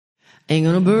Ain't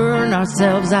gonna burn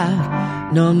ourselves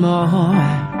out no more.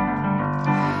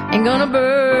 Ain't gonna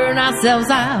burn ourselves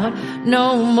out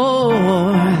no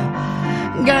more.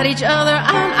 Got each other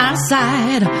on our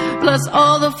side, plus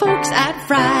all the folks at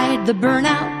Fried, the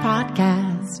Burnout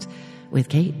Podcast with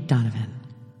Kate Donovan.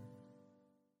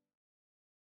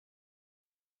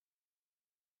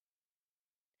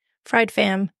 Fried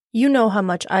fam, you know how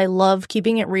much I love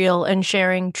keeping it real and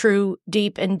sharing true,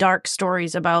 deep, and dark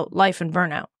stories about life and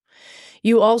burnout.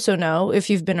 You also know,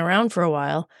 if you've been around for a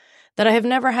while, that I have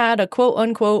never had a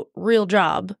quote-unquote real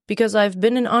job because I've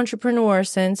been an entrepreneur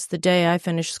since the day I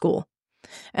finished school.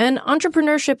 And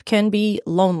entrepreneurship can be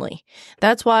lonely.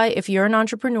 That's why if you're an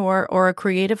entrepreneur or a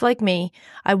creative like me,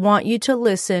 I want you to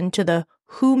listen to the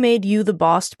Who Made You the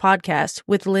Boss podcast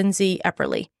with Lindsay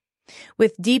Epperly.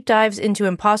 With deep dives into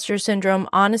imposter syndrome,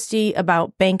 honesty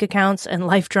about bank accounts and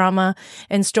life drama,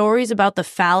 and stories about the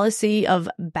fallacy of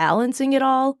balancing it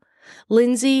all,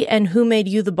 Lindsay and Who Made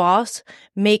You the Boss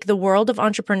make the world of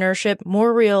entrepreneurship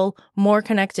more real, more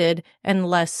connected, and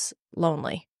less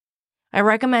lonely. I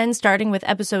recommend starting with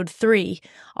episode 3,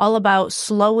 all about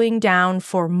slowing down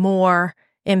for more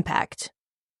impact.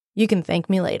 You can thank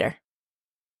me later.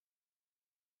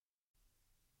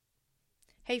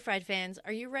 Hey, Fried fans,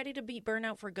 are you ready to beat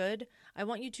burnout for good? I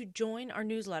want you to join our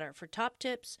newsletter for top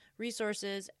tips,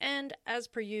 resources, and, as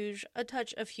per usual, a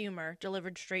touch of humor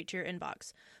delivered straight to your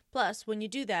inbox. Plus, when you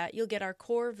do that, you'll get our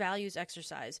core values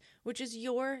exercise, which is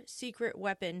your secret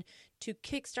weapon to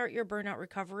kickstart your burnout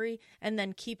recovery and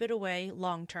then keep it away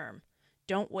long term.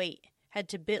 Don't wait. Head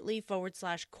to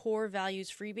bit.ly/core values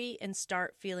freebie and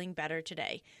start feeling better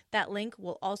today. That link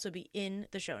will also be in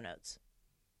the show notes.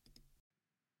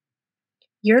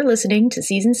 You're listening to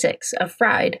Season 6 of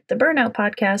Fried, the Burnout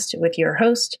Podcast with your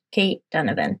host, Kate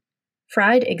Donovan.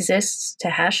 Fried exists to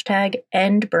hashtag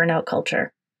end burnout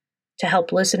culture, to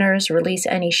help listeners release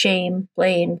any shame,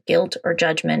 blame, guilt, or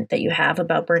judgment that you have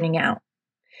about burning out,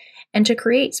 and to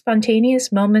create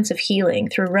spontaneous moments of healing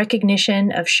through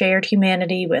recognition of shared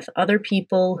humanity with other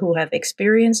people who have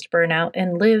experienced burnout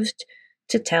and lived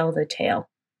to tell the tale.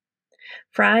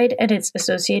 Fried and its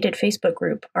associated Facebook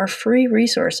group are free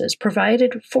resources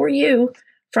provided for you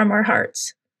from our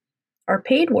hearts. Our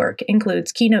paid work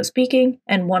includes keynote speaking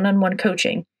and one-on-one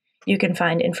coaching. You can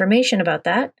find information about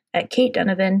that at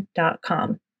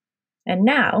katedonovan.com. And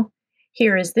now,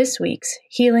 here is this week's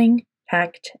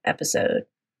healing-packed episode.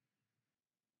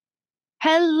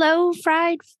 Hello,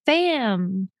 Fried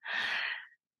fam.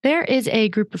 There is a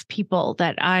group of people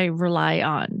that I rely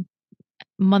on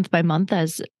month by month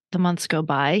as the months go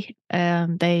by.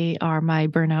 They are my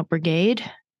Burnout Brigade.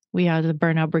 We are the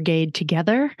Burnout Brigade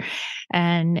together,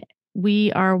 and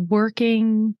we're all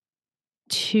working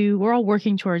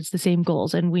towards the same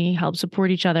goals, and we help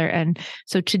support each other. And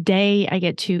so today I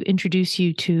get to introduce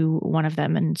you to one of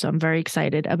them. And so I'm very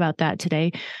excited about that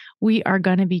today. We are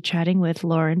going to be chatting with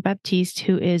Lauren Baptiste,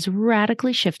 who is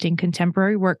radically shifting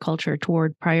contemporary work culture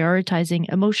toward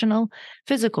prioritizing emotional,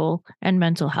 physical, and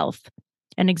mental health.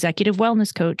 An executive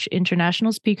wellness coach,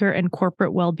 international speaker, and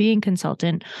corporate well-being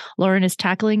consultant, Lauren is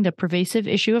tackling the pervasive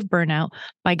issue of burnout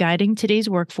by guiding today's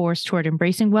workforce toward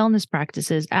embracing wellness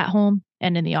practices at home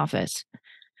and in the office.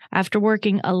 After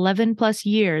working 11 plus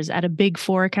years at a Big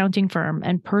Four accounting firm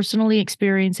and personally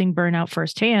experiencing burnout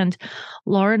firsthand,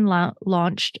 Lauren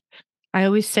launched, I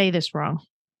always say this wrong,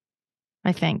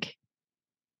 I think.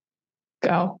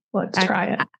 Go. Let's try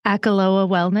it. Akaloa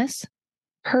Wellness.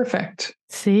 Perfect.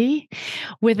 See?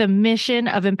 With a mission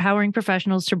of empowering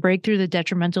professionals to break through the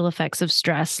detrimental effects of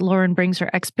stress, Lauren brings her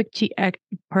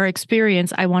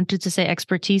experience, I wanted to say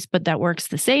expertise, but that works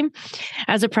the same,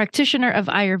 as a practitioner of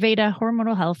Ayurveda,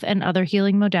 hormonal health, and other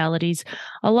healing modalities,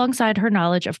 alongside her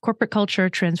knowledge of corporate culture,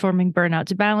 transforming burnout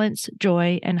to balance,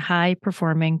 joy, and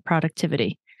high-performing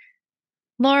productivity.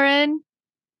 Lauren,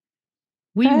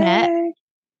 we met.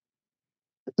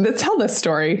 Let's tell this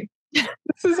story.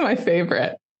 This is my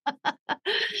favorite.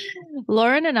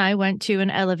 Lauren and I went to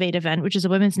an Elevate event, which is a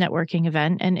women's networking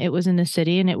event, and it was in the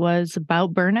city, and it was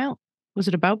about burnout. Was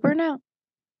it about burnout?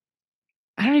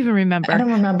 I don't even remember. I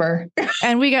don't remember.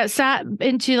 And we got sat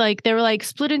into they were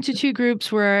split into 2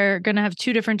 groups. We're going to have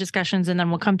 2 different discussions, and then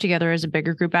we'll come together as a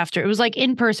bigger group after. It was like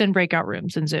in-person breakout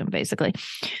rooms in Zoom, basically.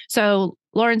 So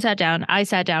Lauren sat down. I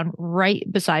sat down right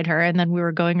beside her, and then we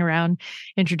were going around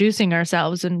introducing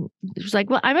ourselves. And it was like,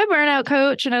 well, I'm a burnout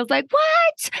coach. And I was like,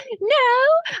 what?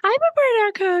 No, I'm a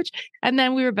burnout coach. And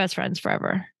then we were best friends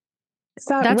forever.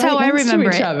 That's how I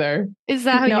remember each other. Is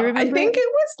that how you remember? I think it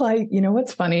was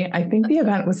what's funny? I think the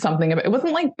event was something about, it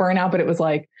wasn't like burnout, but it was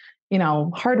like,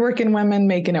 hardworking women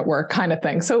making it work kind of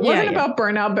thing. So it wasn't Yeah. about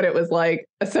burnout, but it was like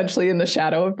essentially in the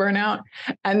shadow of burnout.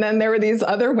 And then there were these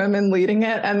other women leading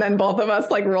it. And then both of us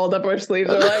like rolled up our sleeves.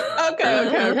 We're like,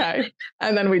 okay.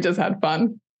 And then we just had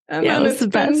fun. And then it's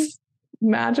been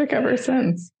magic ever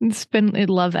since. It's been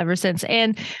love ever since.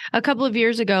 And a couple of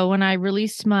years ago, when I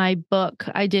released my book,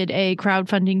 I did a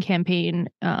crowdfunding campaign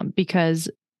because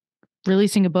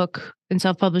releasing a book and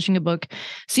self-publishing a book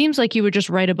seems like you would just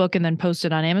write a book and then post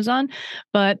it on Amazon,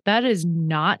 but that is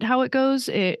not how it goes.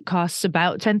 It costs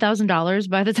about $10,000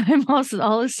 by the time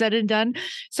all is said and done.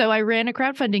 So I ran a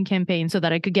crowdfunding campaign so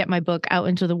that I could get my book out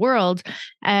into the world.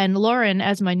 And Lauren,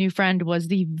 as my new friend, was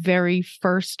the very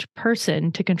first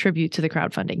person to contribute to the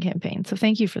crowdfunding campaign. So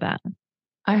thank you for that.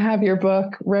 I have your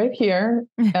book right here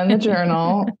and the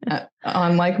journal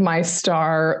on like my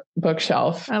star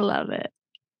bookshelf. I love it.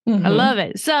 I love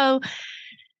it. So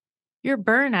your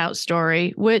burnout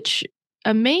story, which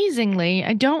amazingly,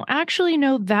 I don't actually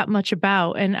know that much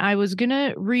about. And I was going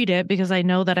to read it because I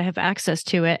know that I have access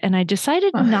to it. And I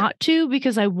decided not to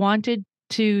because I wanted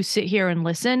to sit here and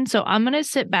listen. So I'm going to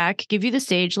sit back, give you the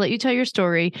stage, let you tell your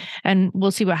story, and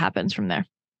we'll see what happens from there.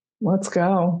 Let's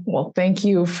go. Well, thank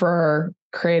you for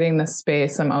creating this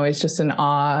space. I'm always just in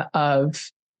awe of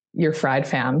your Fried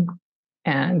fam.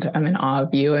 And I'm in awe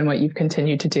of you and what you've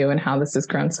continued to do and how this has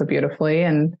grown so beautifully.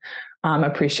 And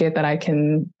appreciate that I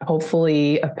can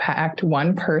hopefully impact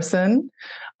one person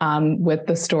with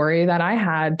the story that I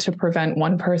had to prevent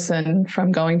one person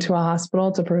from going to a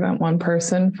hospital, to prevent one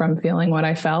person from feeling what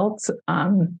I felt.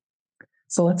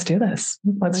 So let's do this.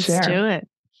 Let's share. Let's do it.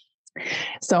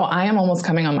 So I am almost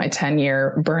coming on my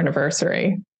 10-year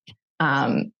burniversary.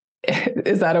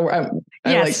 Is that I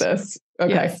like this.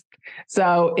 Okay. Yes.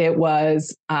 So it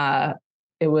was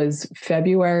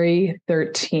February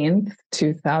 13th,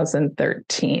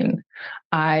 2013.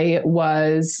 I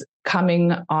was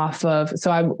coming off of,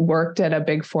 so I worked at a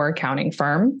Big Four accounting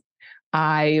firm.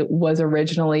 I was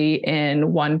originally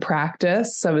in one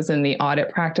practice. I was in the audit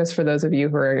practice for those of you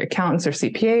who are accountants or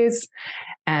CPAs.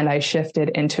 And I shifted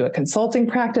into a consulting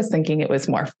practice thinking it was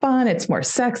more fun, it's more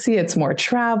sexy, it's more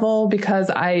travel, because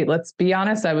let's be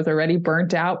honest, I was already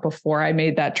burnt out before I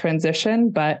made that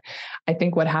transition. But I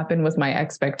think what happened was my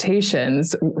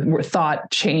expectations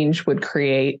thought change would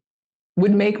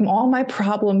make all my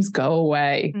problems go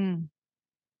away.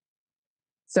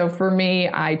 So for me,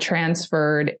 I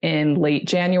transferred in late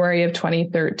January of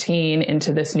 2013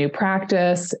 into this new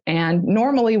practice. And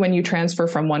normally when you transfer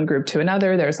from one group to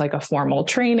another, there's like a formal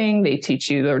training. They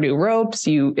teach you the new ropes,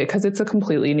 because it's a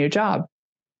completely new job.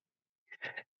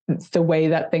 The way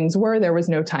that things were, there was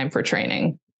no time for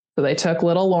training. So they took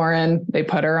little Lauren, they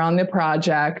put her on the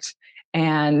project,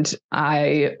 and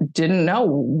I didn't know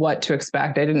what to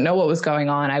expect. I didn't know what was going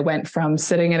on. I went from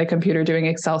sitting at a computer doing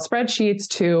Excel spreadsheets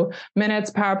to minutes,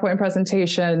 PowerPoint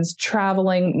presentations,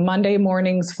 traveling Monday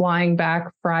mornings, flying back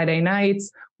Friday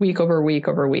nights, week over week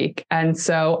over week. And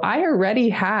so I already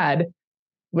had,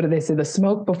 what do they say, the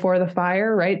smoke before the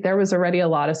fire, right? There was already a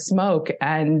lot of smoke.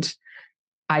 And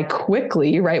I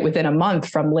quickly, right, within a month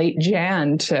from late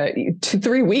Jan to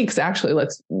 3 weeks, actually,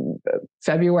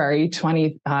 February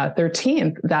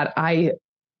 2013, that I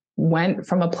went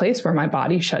from a place where my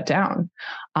body shut down,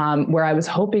 where I was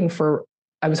hoping for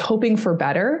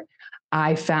better.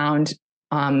 I found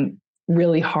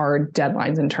really hard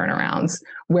deadlines and turnarounds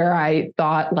where I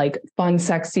thought like fun,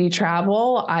 sexy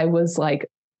travel. I was like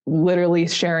literally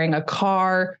sharing a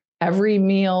car every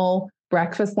meal,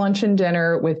 breakfast, lunch, and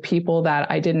dinner with people that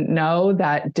I didn't know,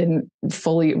 that didn't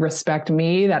fully respect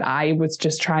me, that I was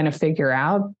just trying to figure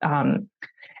out.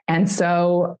 And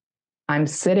so I'm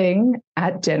sitting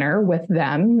at dinner with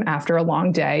them after a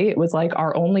long day. It was like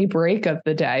our only break of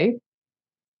the day.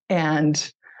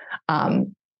 And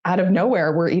out of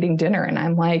nowhere, we're eating dinner and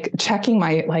I'm like checking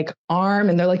my like arm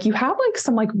and they're like, you have like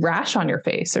some like rash on your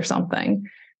face or something. And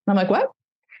I'm like, what?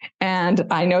 And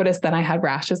I noticed that I had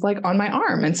rashes like on my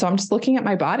arm. And so I'm just looking at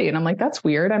my body and I'm like, that's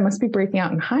weird. I must be breaking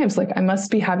out in hives. Like I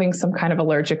must be having some kind of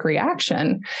allergic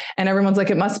reaction. And everyone's like,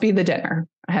 it must be the dinner.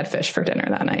 I had fish for dinner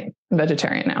that night. I'm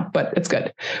vegetarian now, but it's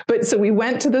good. But so we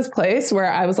went to this place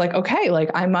where I was like, okay,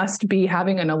 like I must be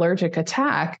having an allergic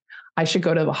attack. I should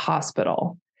go to the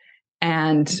hospital.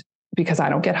 And because I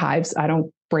don't get hives, I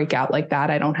don't break out like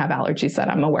that. I don't have allergies that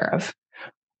I'm aware of.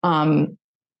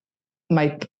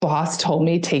 My boss told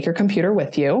me, take your computer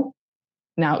with you.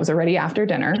 Now it was already after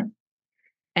dinner.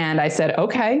 And I said,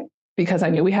 okay, because I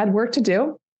knew we had work to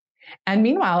do. And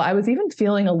meanwhile, I was even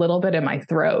feeling a little bit in my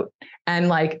throat. And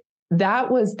like,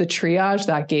 that was the triage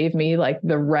that gave me like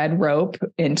the red rope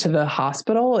into the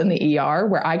hospital in the ER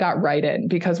where I got right in,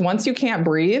 because once you can't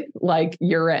breathe, like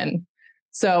you're in.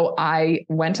 So I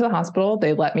went to the hospital.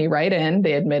 They let me right in.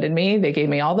 They admitted me. They gave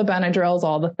me all the Benadryls,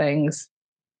 all the things.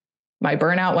 My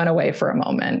burnout went away for a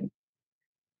moment.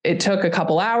 It took a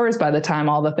couple hours. By the time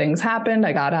all the things happened,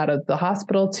 I got out of the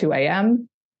hospital 2 a.m.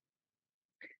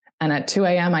 And at 2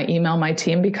 a.m., I emailed my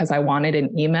team because I wanted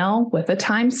an email with a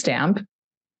timestamp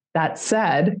that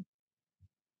said,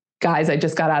 guys, I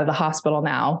just got out of the hospital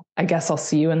now. I guess I'll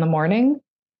see you in the morning.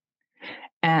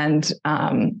 And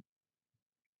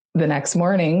the next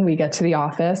morning we get to the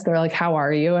office. They're like, how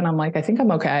are you? And I'm like, I think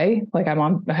I'm okay. Like I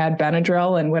had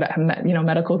Benadryl and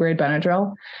medical grade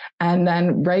Benadryl. And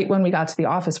then right when we got to the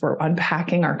office, we're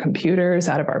unpacking our computers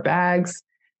out of our bags.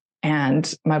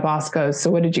 And my boss goes, so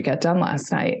what did you get done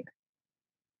last night?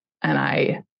 And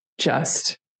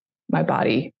my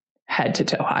body head to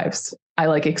toe hives. I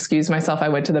excused myself. I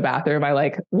went to the bathroom.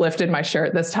 I lifted my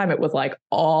shirt. This time it was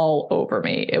all over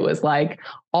me. It was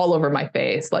all over my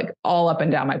face, all up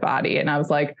and down my body. And I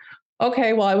was like,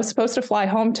 okay, well, I was supposed to fly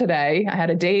home today. I had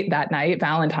a date that night,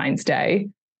 Valentine's Day.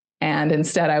 And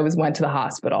instead I went to the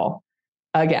hospital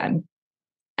again.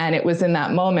 And it was in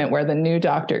that moment where the new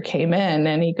doctor came in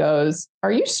and he goes,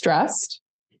 are you stressed?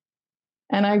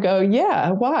 And I go,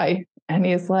 yeah, why? And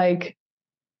he's like,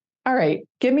 all right,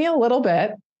 give me a little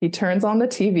bit. He turns on the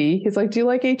TV. He's like, do you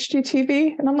like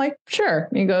HGTV? And I'm like, sure.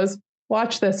 And he goes,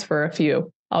 watch this for a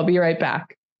few. I'll be right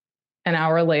back. An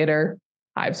hour later,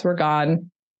 hives were gone.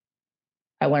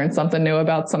 I learned something new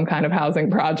about some kind of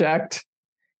housing project.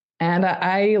 And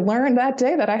I learned that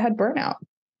day that I had burnout.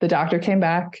 The doctor came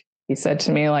back. He said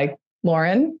to me,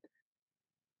 Lauren,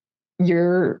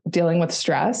 you're dealing with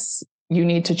stress. You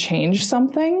need to change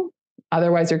something.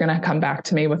 Otherwise, you're going to come back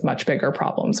to me with much bigger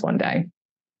problems one day.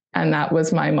 And that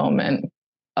was my moment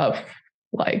of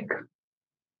wow,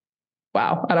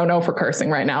 I don't know if we're cursing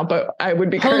right now, but I would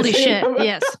be Holy cursing. shit.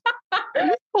 Yes.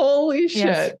 Holy shit.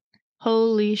 Yes.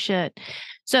 Holy shit.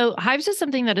 So hives is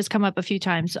something that has come up a few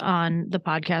times on the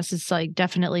podcast. It's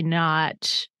definitely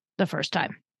not the first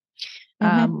time.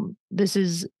 Mm-hmm. This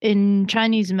is in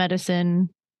Chinese medicine.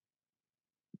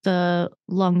 The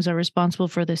lungs are responsible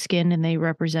for the skin and they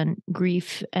represent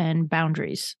grief and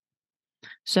boundaries.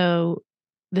 So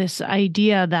this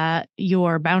idea that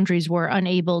your boundaries were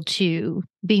unable to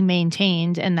be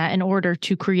maintained and that in order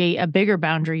to create a bigger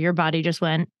boundary, your body just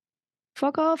went,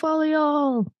 fuck off all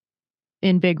y'all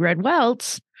in big red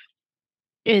welts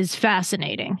is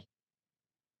fascinating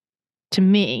to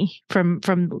me from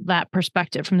that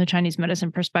perspective, from the Chinese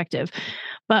medicine perspective.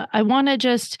 But I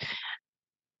just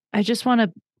want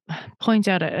to point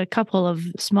out a couple of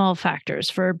small factors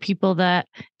for people that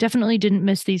definitely didn't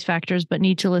miss these factors, but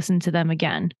need to listen to them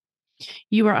again.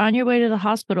 You were on your way to the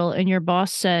hospital and your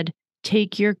boss said,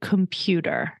 take your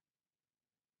computer.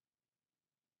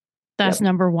 That's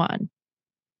number one.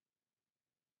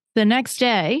 The next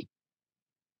day,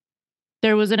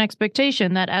 there was an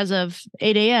expectation that as of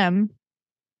 8 a.m.,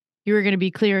 you were going to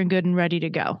be clear and good and ready to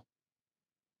go.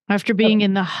 After being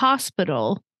in the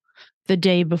hospital the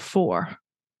day before.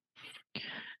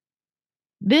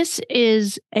 This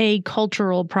is a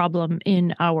cultural problem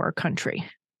in our country.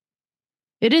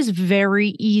 It is very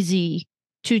easy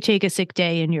to take a sick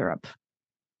day in Europe.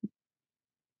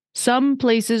 Some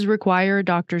places require a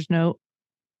doctor's note,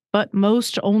 but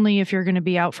most only if you're going to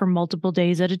be out for multiple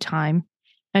days at a time.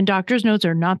 And doctor's notes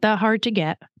are not that hard to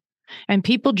get. And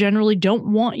people generally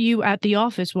don't want you at the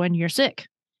office when you're sick.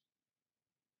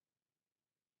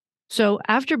 So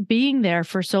after being there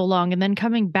for so long and then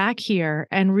coming back here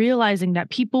and realizing that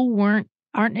people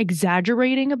aren't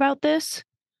exaggerating about this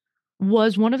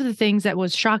was one of the things that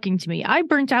was shocking to me. I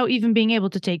burnt out even being able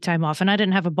to take time off, and I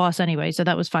didn't have a boss anyway, so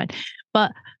that was fine.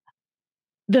 But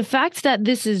the fact that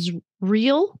this is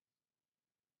real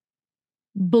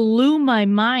blew my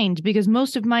mind because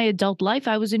most of my adult life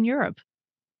I was in Europe.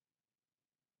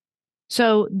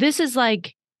 So this is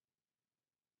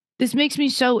this makes me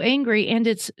so angry, and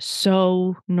it's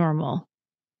so normal.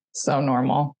 So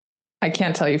normal. I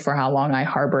can't tell you for how long I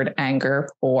harbored anger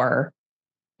for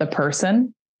the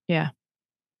person. Yeah.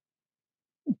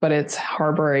 But it's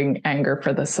harboring anger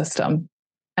for the system.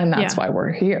 And that's why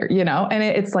we're here, and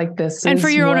it's this. And for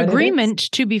your own agreement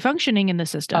to be functioning in the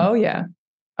system. Oh, yeah.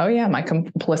 Oh, yeah. My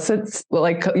complacency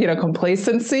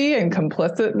and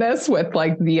complicitness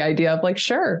with the idea of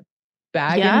sure,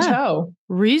 bag in tow.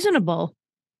 Reasonable.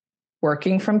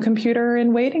 Working from computer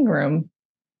in waiting room.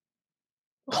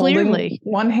 Clearly. Holding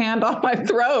one hand on my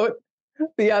throat,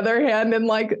 the other hand in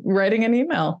writing an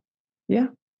email. Yeah.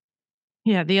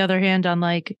 Yeah. The other hand on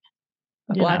a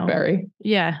BlackBerry.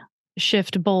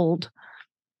 Shift bold.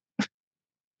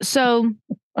 So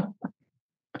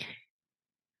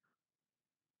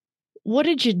what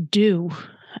did you do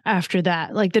after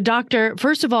that? Like the doctor,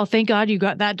 first of all, thank God you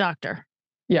got that doctor.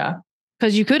 Yeah.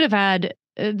 Because you could have had,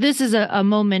 this is a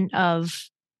moment of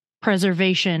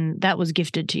preservation that was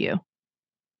gifted to you.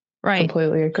 Right.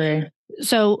 Completely agree.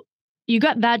 So you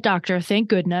got that doctor, thank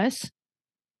goodness.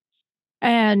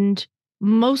 And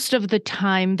most of the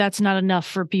time, that's not enough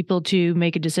for people to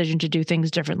make a decision to do things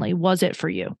differently. Was it for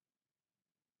you?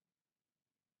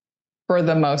 For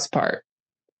the most part.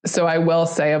 So I will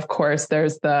say, of course,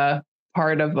 there's the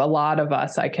part of a lot of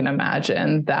us, I can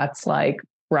imagine, that's like,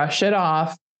 brush it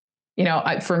off. You know,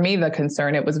 for me, the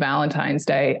concern, it was Valentine's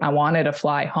Day. I wanted to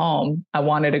fly home. I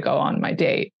wanted to go on my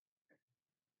date.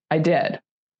 I did,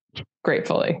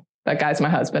 gratefully. That guy's my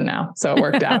husband now, so it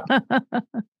worked out.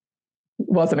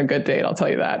 Wasn't a good date, I'll tell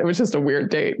you that. It was just a weird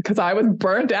date because I was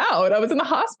burnt out. I was in the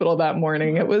hospital that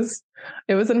morning. It was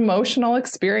an emotional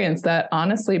experience that,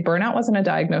 honestly, burnout wasn't a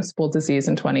diagnosable disease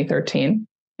in 2013.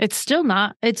 It's still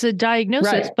not. It's a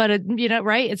diagnosis, right. But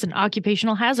right? It's an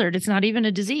occupational hazard. It's not even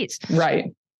a disease.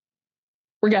 Right.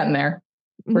 We're getting there.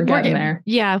 We're getting there.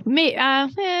 Yeah.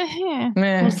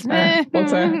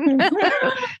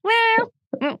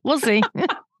 We'll see.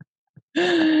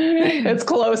 It's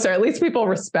closer. At least people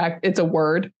respect. It's a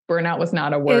word. Burnout was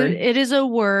not a word. It is a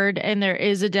word, and there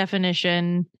is a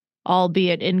definition,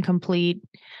 albeit incomplete.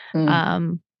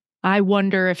 I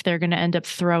wonder if they're going to end up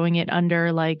throwing it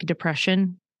under like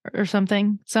depression or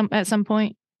something at some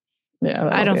point. Yeah,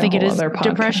 I don't think it is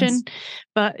depression,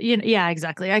 but yeah,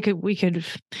 exactly.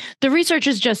 The research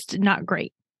is just not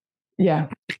great. Yeah.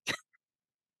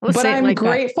 But I'm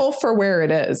grateful for where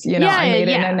it is. You know, I made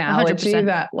an analogy 100%.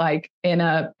 That like in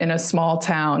a small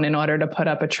town, in order to put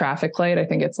up a traffic light, I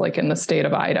think it's like in the state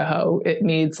of Idaho, it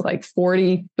needs like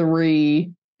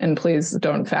 43, and please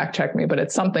don't fact check me, but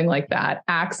it's something like that,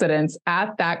 accidents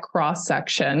at that cross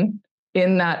section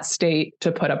in that state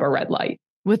to put up a red light.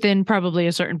 Within probably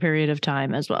a certain period of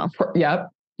time as well. Yep.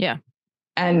 Yeah.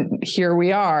 And here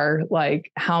we are,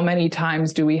 like, how many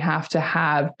times do we have to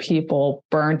have people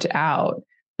burnt out?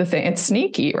 The thing, it's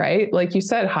sneaky, right? Like you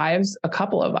said, hives, a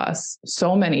couple of us,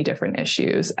 so many different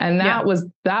issues. And that was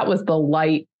the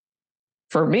light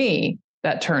for me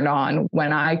that turned on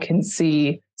when I can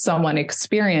see someone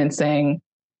experiencing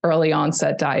early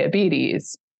onset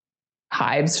diabetes.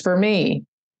 Hives for me,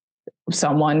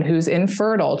 someone who's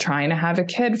infertile, trying to have a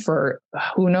kid for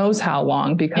who knows how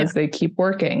long because they keep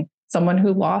working. Someone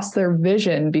who lost their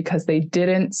vision because they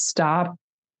didn't stop.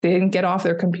 They didn't get off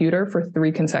their computer for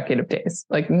 3 consecutive days.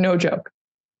 Like, no joke.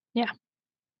 Yeah.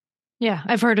 Yeah.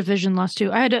 I've heard of vision loss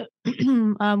too. I had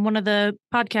one of the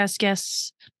podcast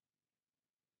guests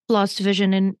lost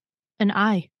vision in an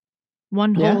eye,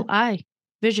 one whole eye,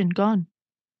 vision gone.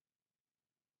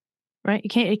 Right.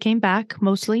 It came back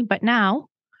mostly, but now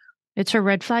it's her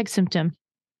red flag symptom.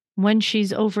 When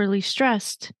she's overly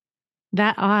stressed,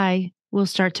 that eye will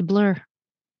start to blur.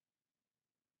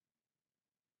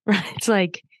 Right. It's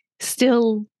like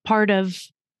still part of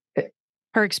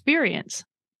her experience.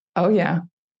 Oh, yeah.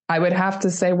 I would have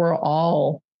to say we're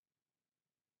all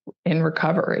in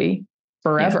recovery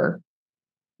forever.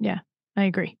 Yeah, I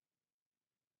agree.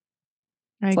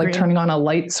 It's like turning on a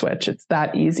light switch. It's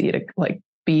that easy to like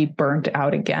be burnt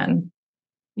out again.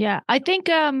 Yeah, I think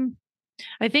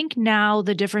now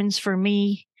the difference for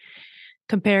me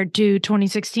compared to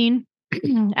 2016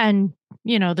 and,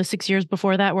 the 6 years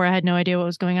before that where I had no idea what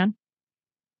was going on.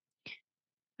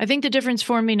 I think the difference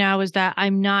for me now is that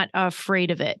I'm not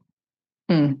afraid of it.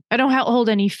 I don't hold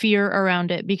any fear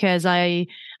around it because I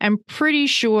am pretty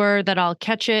sure that I'll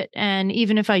catch it. And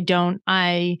even if I don't,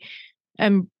 I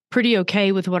am pretty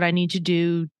okay with what I need to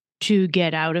do to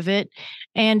get out of it.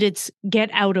 And it's get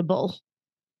outable.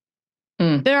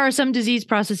 There are some disease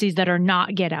processes that are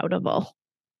not get outable.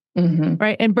 Mm-hmm.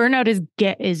 Right. And burnout is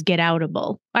get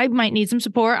outable. I might need some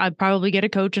support. I'd probably get a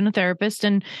coach and a therapist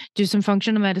and do some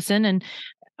functional medicine,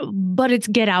 but it's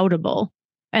get outable.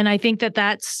 And I think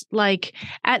that's like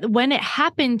when it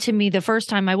happened to me the first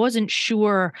time, I wasn't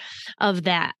sure of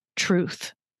that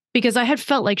truth because I had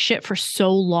felt like shit for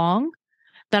so long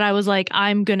that I was like,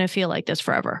 I'm going to feel like this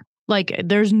forever. Like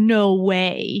there's no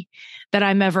way that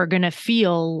I'm ever going to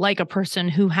feel like a person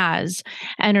who has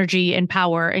energy and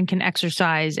power and can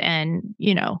exercise. And,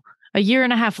 a year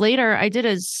and a half later, I did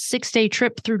a 6-day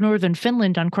trip through northern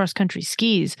Finland on cross-country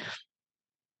skis.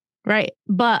 Right.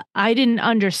 But I didn't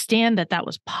understand that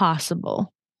was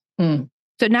possible. So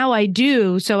now I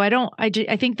do. So I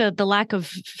think that the lack of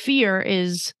fear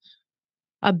is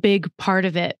a big part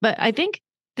of it. But I think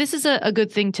this is a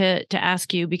good thing to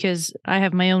ask you because I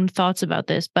have my own thoughts about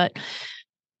this. But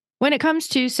when it comes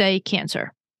to, say,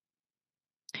 cancer,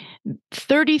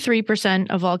 33%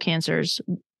 of all cancers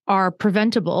are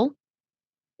preventable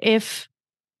if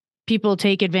people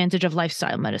take advantage of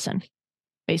lifestyle medicine.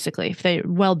 Basically, if they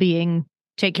well-being,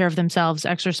 take care of themselves,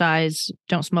 exercise,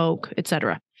 don't smoke,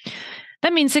 etc.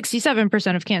 That means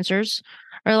 67% of cancers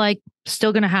are like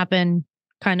still going to happen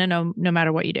kind of no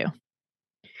matter what you do.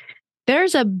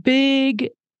 There's a big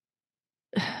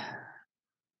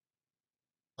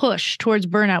push towards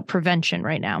burnout prevention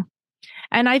right now.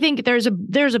 And I think there's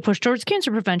a push towards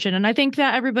cancer prevention. And I think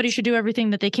that everybody should do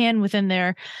everything that they can within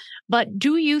there. But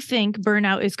do you think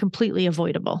burnout is completely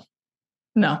avoidable?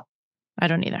 No. I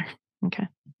don't either. Okay.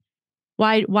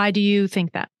 Why do you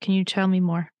think that? Can you tell me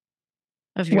more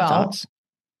of your thoughts?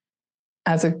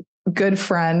 As a good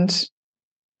friend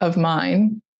of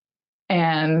mine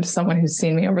and someone who's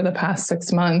seen me over the past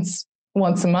 6 months,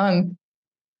 once a month,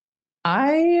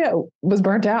 I was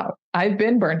burnt out. I've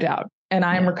been burnt out and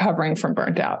I'm recovering from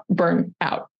burnout.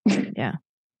 Yeah.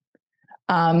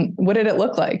 What did it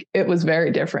look like? It was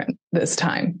very different this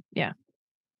time. Yeah.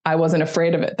 I wasn't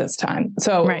afraid of it this time.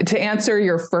 So to answer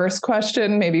your first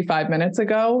question, maybe 5 minutes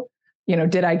ago,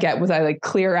 was I like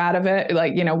clear out of it?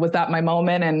 Like, was that my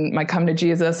moment and my come to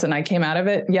Jesus and I came out of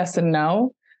it? Yes and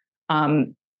no.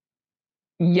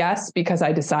 Yes, because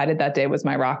I decided that day was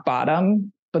my rock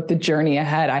bottom, but the journey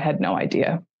ahead, I had no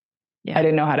idea. Yeah. I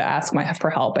didn't know how to ask for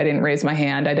help. I didn't raise my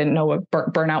hand. I didn't know what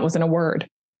burnout wasn't a word.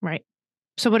 Right.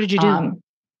 So what did you do?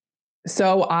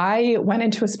 So I went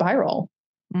into a spiral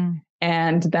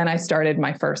and then I started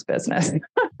my first business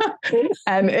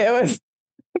and it was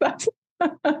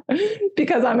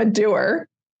because I'm a doer.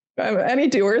 Any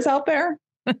doers out there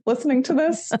listening to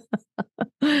this?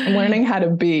 I'm learning how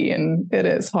to be, and it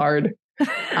is hard.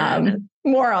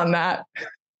 More on that.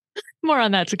 More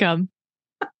on that to come.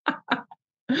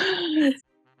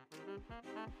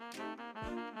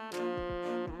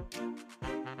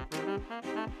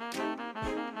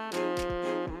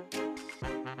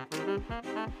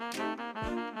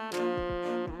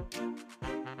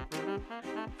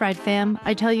 Fried fam,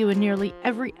 I tell you in nearly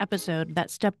every episode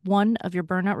that step 1 of your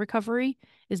burnout recovery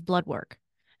is blood work.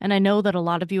 And I know that a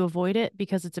lot of you avoid it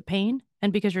because it's a pain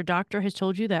and because your doctor has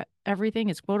told you that everything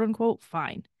is quote unquote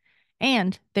fine.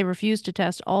 And they refuse to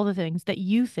test all the things that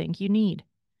you think you need.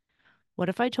 What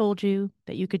if I told you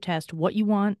that you could test what you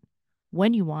want,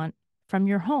 when you want, from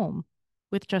your home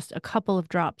with just a couple of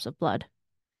drops of blood?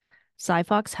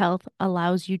 Cyfox Health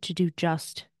allows you to do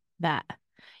just that.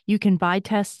 You can buy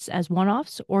tests as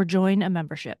one-offs or join a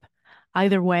membership.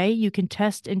 Either way, you can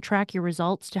test and track your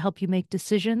results to help you make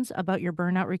decisions about your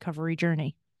burnout recovery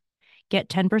journey. Get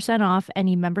 10% off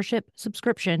any membership,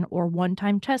 subscription, or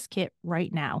one-time test kit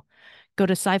right now. Go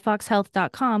to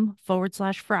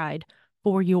cyfoxhealth.com/fried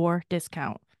for your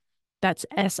discount. That's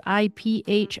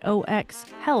SIPHOX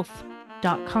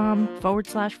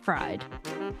health.com/fried.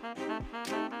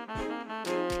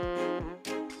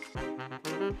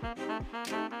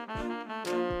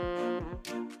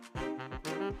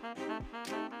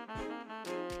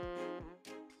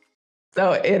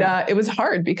 So it was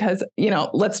hard because,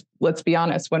 let's be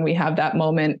honest, when we have that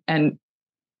moment and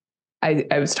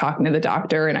I was talking to the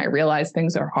doctor and I realized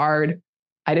things are hard.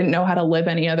 I didn't know how to live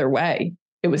any other way.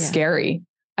 It was scary.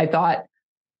 I thought,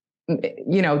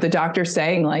 the doctor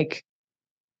saying like,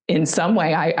 in some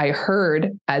way I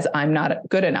heard as I'm not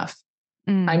good enough.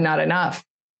 I'm not enough.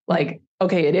 Like,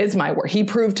 okay, it is my work. He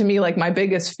proved to me like my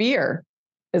biggest fear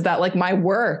is that like my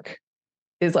work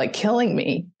is like killing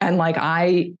me. And like,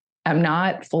 I am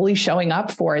not fully showing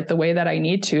up for it the way that I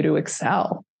need to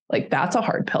excel. Like that's a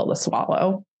hard pill to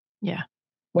swallow. Yeah.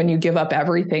 When you give up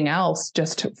everything else,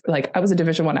 just to, like, I was a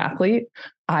Division I athlete.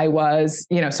 I was,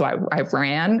 so I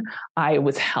ran, I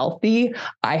was healthy.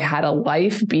 I had a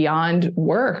life beyond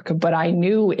work, but I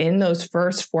knew in those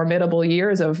first formidable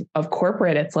years of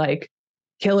corporate, it's like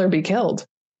kill or be killed.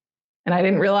 And I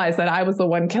didn't realize that I was the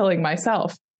one killing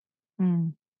myself.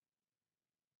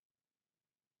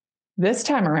 This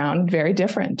time around, very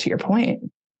different to your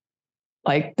point.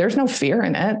 Like there's no fear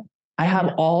in it. I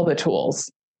have all the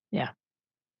tools. Yeah.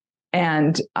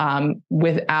 And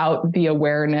without the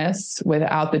awareness,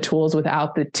 without the tools,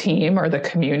 without the team or the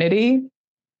community,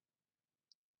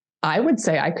 I would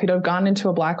say I could have gone into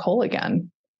a black hole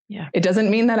again. Yeah. It doesn't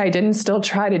mean that I didn't still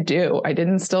try to do. I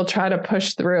didn't still try to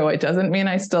push through. It doesn't mean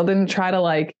I still didn't try to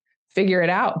like figure it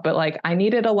out. But like I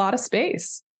needed a lot of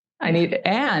space. And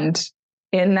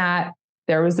in that,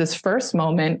 there was this first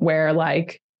moment where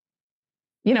like,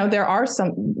 there are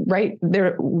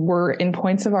there were in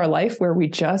points of our life where we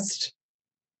just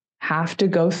have to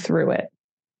go through it.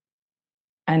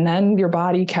 And then your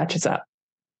body catches up.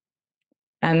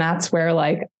 And that's where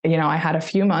like, I had a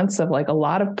few months of like a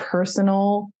lot of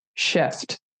personal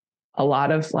shift, a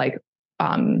lot of like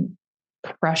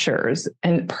pressures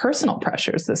and personal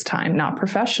pressures this time, not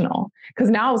professional. Because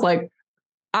now I was like,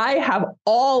 I have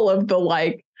all of the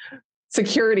like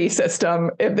security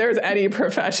system if there's any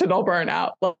professional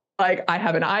burnout. Like I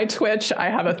have an eye twitch, I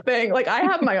have a thing, like I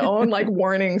have my own like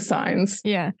warning signs.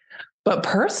 Yeah. But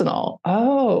personal,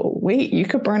 oh, wait, you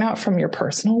could burn out from your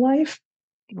personal life?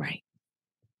 Right.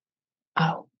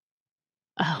 Oh.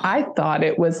 I thought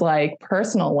it was like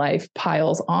personal life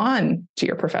piles on to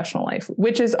your professional life,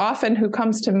 which is often who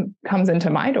comes into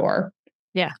my door.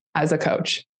 Yeah. As a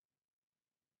coach.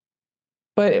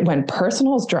 But when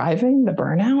personal is driving the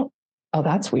burnout, oh,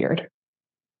 that's weird.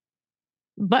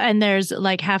 And there's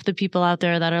like half the people out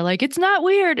there that are like, it's not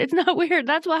weird. It's not weird.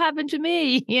 That's what happened to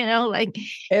me. Like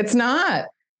it's not.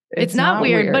 It's not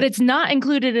weird, but it's not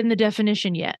included in the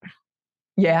definition yet.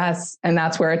 Yes. And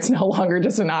that's where it's no longer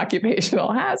just an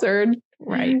occupational hazard.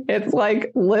 Right. It's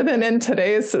like living in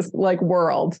today's like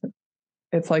world.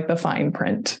 It's like the fine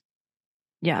print.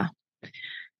 Yeah.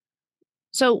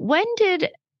 So when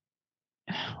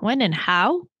and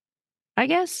how, I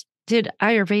guess, did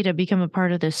Ayurveda become a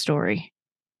part of this story?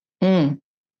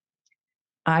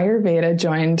 Ayurveda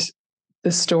joined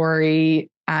the story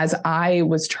as I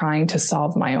was trying to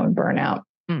solve my own burnout.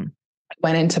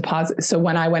 Went into So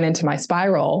when I went into my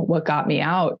spiral, what got me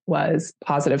out was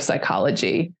positive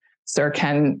psychology. Sir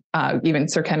Ken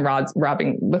Robbins.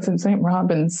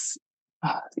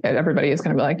 Everybody is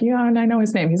going to be like, yeah, and I know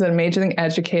his name. He's an amazing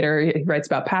educator. He writes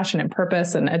about passion and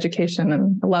purpose and education,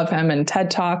 and I love him, and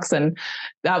TED Talks. And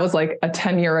that was like a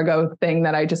 10-year ago thing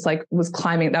that I just like was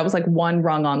climbing. That was like one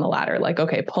rung on the ladder. Like,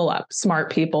 okay, pull up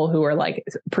smart people who are like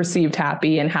perceived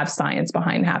happy and have science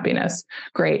behind happiness.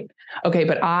 Great. Okay.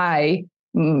 But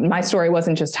my story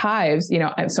wasn't just hives,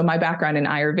 so my background in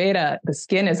Ayurveda, the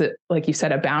skin is, like you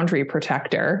said, a boundary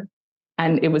protector.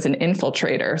 And it was an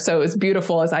infiltrator. So it was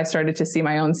beautiful as I started to see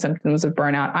my own symptoms of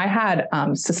burnout. I had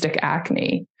cystic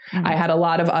acne. I had a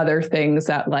lot of other things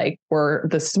that like were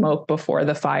the smoke before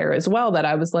the fire as well, that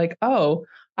I was like, oh,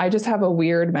 I just have a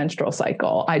weird menstrual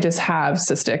cycle. I just have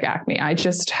cystic acne.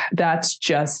 That's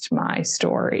just my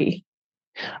story.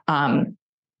 But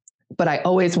I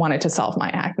always wanted to solve my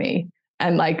acne.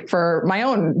 And like for my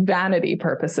own vanity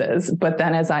purposes. But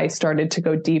then as I started to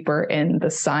go deeper in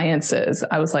the sciences,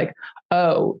 I was like,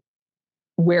 oh,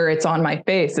 where it's on my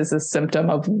face is a symptom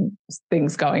of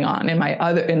things going on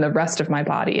in the rest of my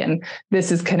body. And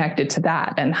this is connected to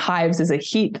that. And hives is a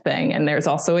heat thing. And there's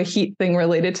also a heat thing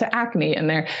related to acne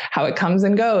and how it comes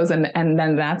and goes. And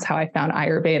then that's how I found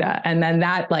Ayurveda. And then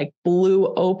that like blew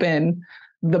open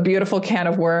the beautiful can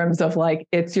of worms of like,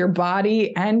 it's your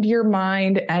body and your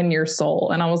mind and your soul.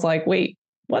 And I was like, wait,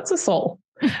 what's a soul?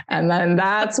 And then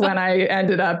that's when I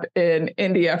ended up in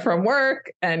India from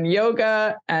work and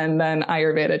yoga. And then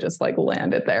Ayurveda just like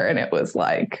landed there. And it was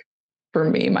like, for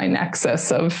me, my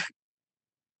nexus of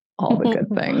all the good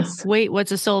things. Wait,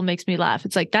 what's a soul makes me laugh.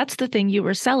 It's like, that's the thing you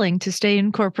were selling to stay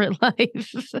in corporate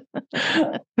life.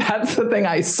 That's the thing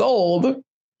I sold.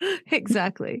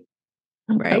 Exactly.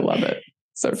 Right. I love it.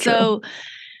 So true. So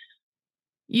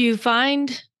you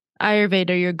find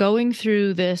Ayurveda, you're going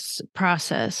through this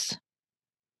process.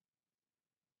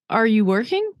 Are you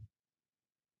working?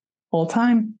 Full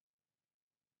time.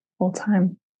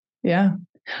 Yeah.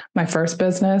 My first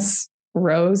business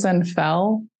rose and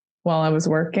fell while I was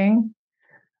working.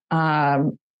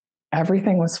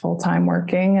 Everything was full-time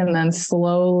working, and then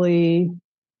slowly,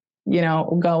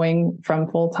 going from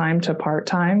full-time to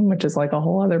part-time, which is like a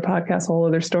whole other podcast, whole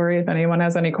other story. If anyone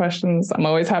has any questions, I'm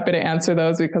always happy to answer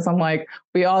those, because I'm like,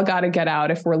 we all got to get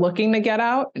out. If we're looking to get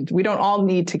out, we don't all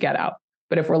need to get out,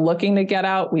 but if we're looking to get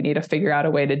out, we need to figure out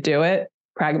a way to do it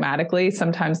pragmatically.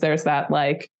 Sometimes there's that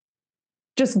like,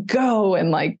 just go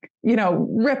and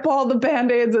rip all the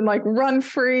Band-Aids and run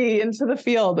free into the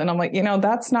field. And I'm like,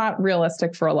 that's not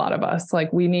realistic for a lot of us.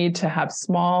 Like, we need to have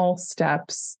small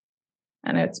steps.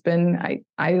 And it's been,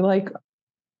 I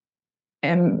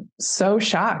am so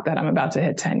shocked that I'm about to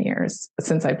hit 10 years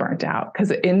since I burnt out.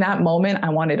 Because in that moment,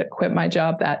 I wanted to quit my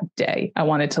job that day. I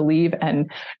wanted to leave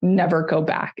and never go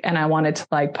back. And I wanted to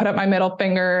put up my middle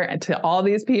finger and to all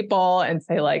these people and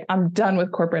say I'm done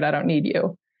with corporate. I don't need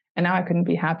you. And now I couldn't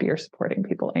be happier supporting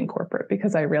people in corporate,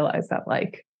 because I realized that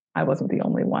I wasn't the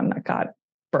only one that got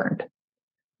burned.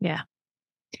 Yeah.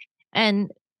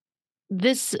 And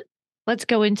let's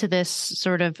go into this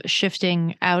sort of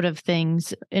shifting out of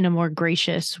things in a more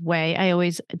gracious way. I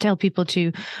always tell people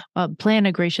to plan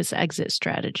a gracious exit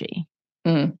strategy.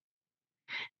 And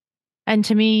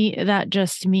to me, that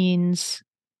just means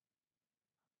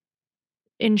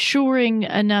ensuring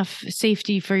enough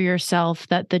safety for yourself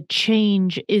that the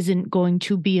change isn't going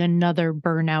to be another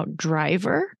burnout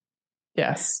driver.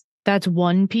 Yes. That's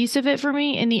one piece of it for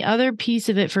me. And the other piece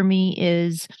of it for me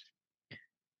is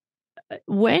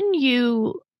when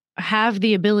you have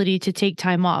the ability to take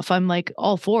time off, I'm like,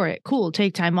 all for it. Cool,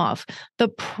 take time off. The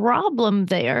problem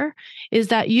there is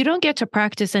that you don't get to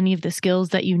practice any of the skills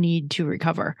that you need to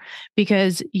recover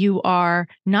because you are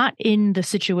not in the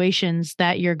situations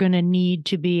that you're going to need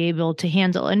to be able to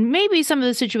handle. And maybe some of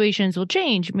the situations will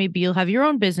change. Maybe you'll have your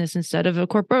own business instead of a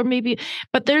corporate, maybe,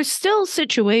 but there's still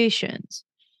situations.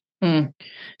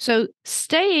 So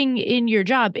staying in your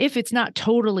job, if it's not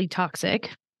totally toxic,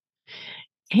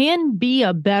 can be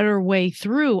a better way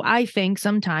through, I think,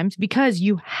 sometimes, because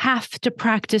you have to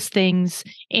practice things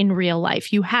in real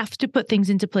life. You have to put things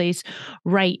into place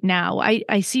right now.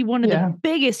 I see one of the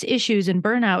biggest issues in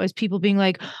burnout is people being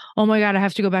like, oh my God, I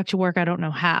have to go back to work. I don't know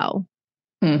how.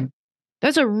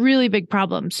 That's a really big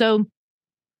problem. So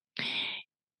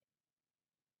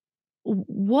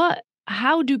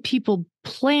how do people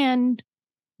plan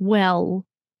well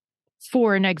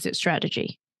for an exit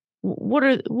strategy? What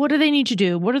do they need to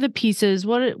do? What are the pieces?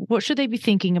 What should they be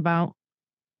thinking about?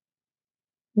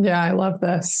 Yeah, I love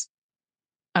this.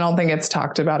 I don't think it's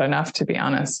talked about enough, to be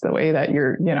honest, the way that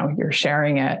you're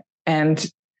sharing it. And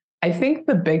I think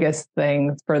the biggest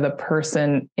thing for the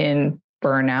person in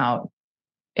burnout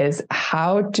is,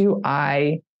 how do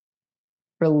I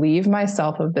relieve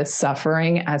myself of this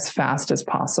suffering as fast as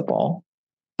possible?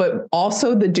 But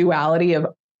also the duality of,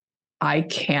 I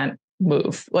can't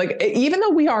move. Like, even though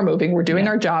we are moving, we're doing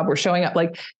our job, we're showing up,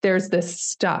 like there's this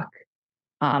stuck,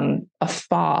 a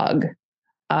fog,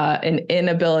 an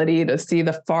inability to see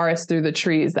the forest through the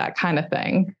trees, that kind of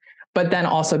thing. But then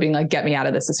also being like, get me out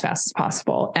of this as fast as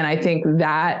possible. And I think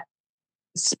that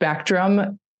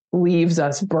spectrum leaves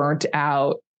us burnt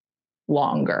out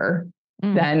longer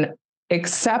than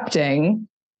accepting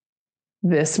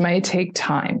this may take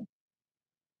time.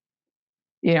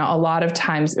 A lot of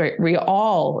times, right, we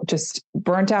all, just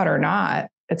burnt out or not,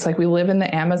 it's like we live in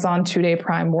the Amazon 2-day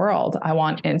Prime world. I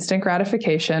want instant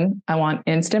gratification. I want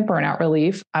instant burnout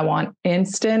relief. I want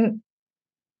instant,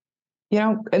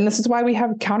 and this is why we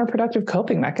have counterproductive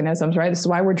coping mechanisms, right? This is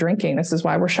why we're drinking. This is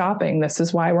why we're shopping. This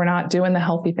is why we're not doing the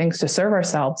healthy things to serve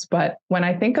ourselves. But when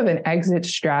I think of an exit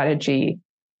strategy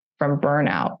from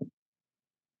burnout,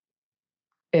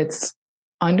 it's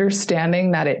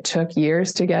understanding that it took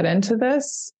years to get into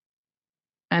this,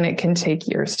 and it can take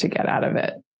years to get out of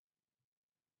it.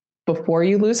 Before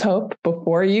you lose hope,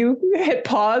 before you hit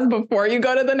pause, before you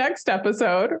go to the next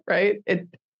episode, right?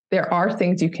 There are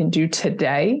things you can do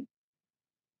today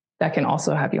that can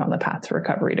also have you on the path to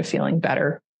recovery, to feeling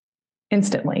better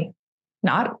instantly.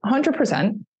 Not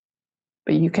 100%,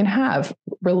 but you can have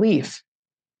relief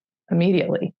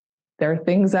immediately. There are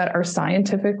things that are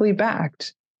scientifically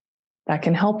backed that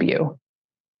can help you.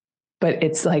 But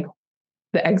it's like,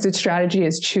 the exit strategy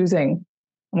is choosing,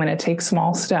 I'm going to take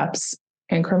small steps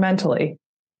incrementally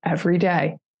every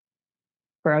day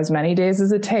for as many days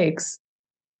as it takes,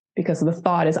 because the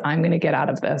thought is, I'm going to get out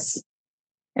of this.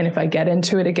 And if I get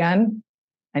into it again,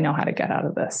 I know how to get out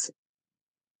of this.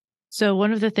 So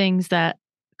one of the things that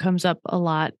comes up a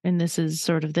lot, and this is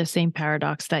sort of the same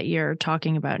paradox that you're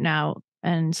talking about now,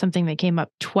 and something that came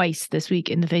up twice this week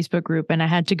in the Facebook group, and I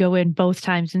had to go in both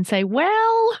times and say,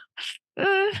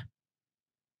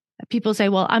 people say,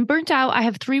 well, I'm burnt out. I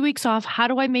have 3 weeks off. How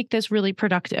do I make this really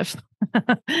productive?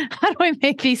 How do I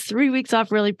make these 3 weeks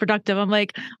off really productive? I'm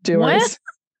like, doers.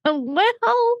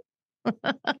 Well.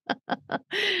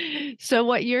 So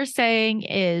what you're saying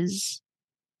is,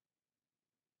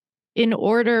 in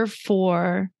order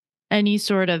for any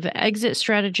sort of exit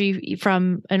strategy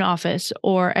from an office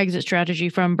or exit strategy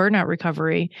from burnout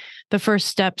recovery, the first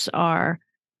steps are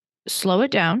slow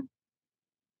it down,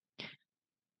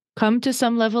 come to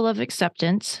some level of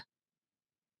acceptance,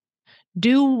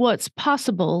 do what's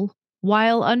possible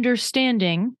while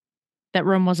understanding that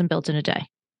Rome wasn't built in a day.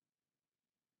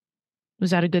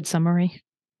 Was that a good summary?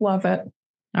 Love it.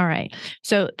 All right.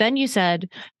 So then you said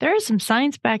there are some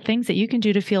science-backed things that you can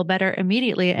do to feel better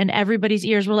immediately. And everybody's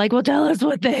ears were like, well, tell us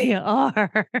what they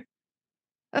are.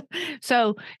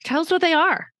 So tell us what they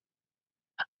are.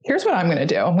 Here's what I'm going to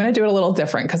do. I'm going to do it a little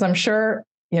different, because I'm sure,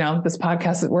 this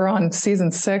podcast, we're on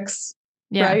season 6,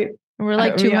 right? We're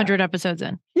like 200 episodes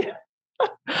in. Yeah.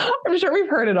 I'm sure we've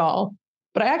heard it all.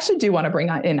 But I actually do want to bring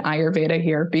in Ayurveda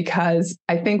here, because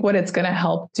I think what it's going to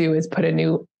help do is put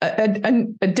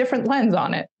a different lens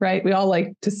on it, right? We all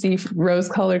like to see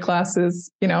rose-colored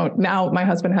glasses. Now my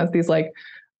husband has these like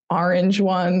orange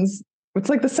ones. It's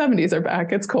like the 70s are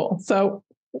back. It's cool. So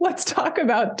let's talk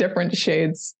about different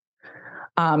shades.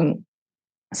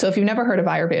 So if you've never heard of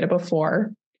Ayurveda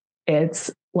before,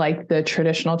 it's like the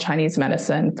traditional Chinese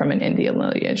medicine from an Indian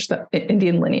lineage.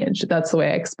 That's the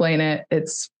way I explain it.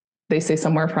 They say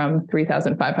somewhere from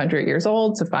 3,500 years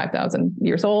old to 5,000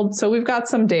 years old. So we've got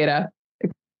some data.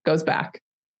 It goes back.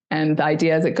 And the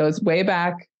idea is it goes way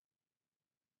back.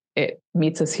 It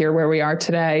meets us here where we are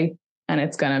today, and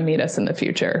it's going to meet us in the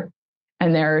future.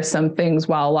 And there are some things,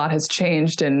 while a lot has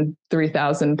changed in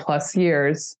 3,000 plus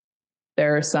years,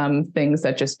 there are some things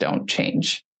that just don't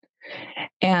change.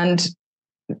 And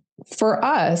for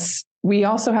us, we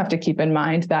also have to keep in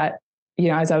mind that,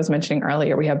 as I was mentioning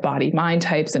earlier, we have body mind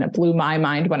types, and it blew my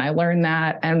mind when I learned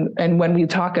that. And when we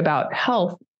talk about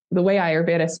health, the way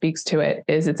Ayurveda speaks to it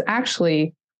is it's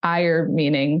actually Ayur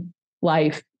meaning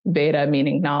life, Veda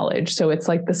meaning knowledge. So it's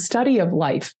like the study of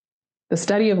life, the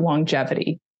study of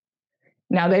longevity.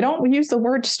 Now, they don't use the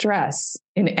word stress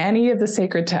in any of the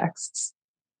sacred texts,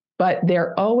 but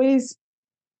they're always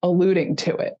alluding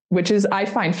to it, which is, I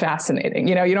find fascinating.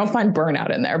 You don't find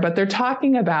burnout in there, but they're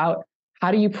talking about how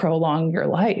do you prolong your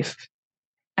life?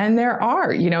 And there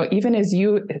are, even as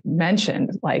you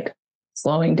mentioned, like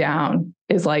slowing down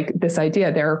is like this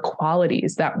idea. There are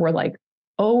qualities that we're like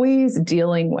always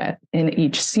dealing with in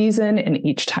each season, in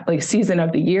each time, like season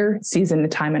of the year, season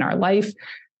of time in our life,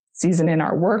 season in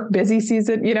our work, busy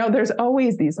season, there's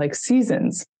always these like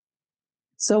seasons.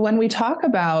 So when we talk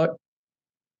about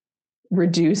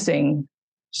reducing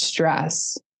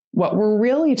stress, what we're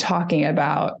really talking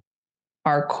about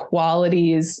are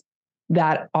qualities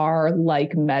that are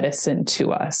like medicine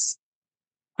to us.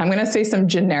 I'm going to say some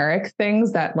generic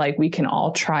things that like we can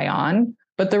all try on,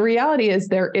 but the reality is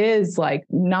there is like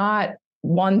not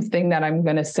one thing that I'm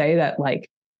going to say that like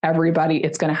everybody,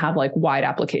 it's going to have like wide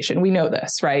application. We know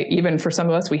this, right? Even for some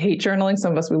of us, we hate journaling.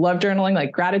 Some of us, we love journaling,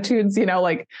 like gratitudes,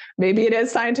 like maybe it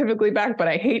is scientifically backed, but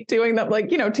I hate doing that, like,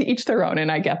 to each their own.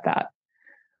 And I get that.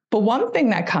 But one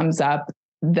thing that comes up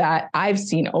that I've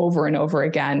seen over and over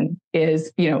again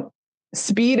is,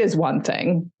 speed is one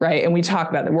thing, right? And we talk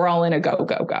about that. We're all in a go,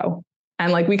 go, go.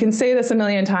 And like, we can say this a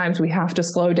million times, we have to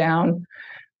slow down.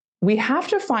 We have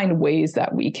to find ways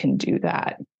that we can do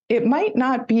that. It might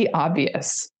not be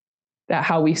obvious that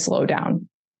how we slow down,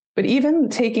 but even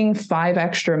taking 5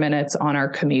 extra minutes on our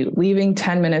commute, leaving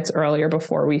 10 minutes earlier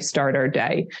before we start our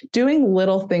day, doing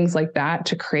little things like that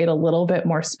to create a little bit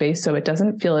more space so it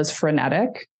doesn't feel as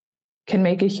frenetic can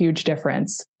make a huge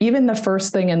difference. Even the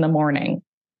first thing in the morning,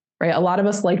 right? A lot of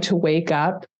us like to wake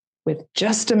up with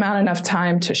just enough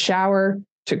time to shower,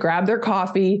 to grab their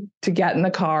coffee, to get in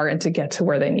the car and to get to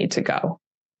where they need to go.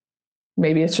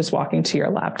 Maybe it's just walking to your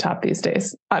laptop these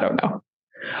days. I don't know.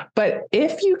 But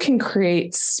if you can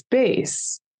create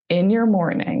space in your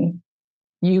morning,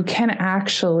 you can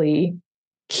actually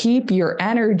keep your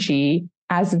energy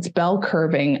as it's bell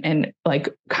curving and like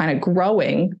kind of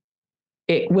growing.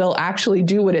 It will actually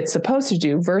do what it's supposed to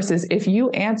do versus if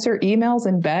you answer emails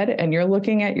in bed and you're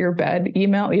looking at your bed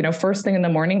email, first thing in the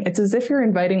morning, it's as if you're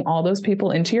inviting all those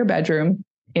people into your bedroom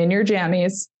in your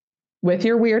jammies with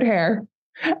your weird hair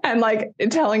and like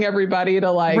telling everybody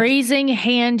to like raising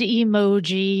hand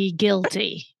emoji,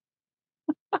 guilty.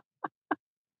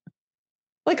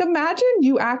 Like imagine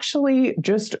you actually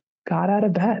just got out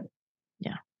of bed.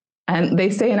 Yeah. And they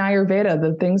say in Ayurveda,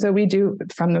 the things that we do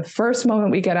from the first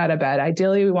moment we get out of bed,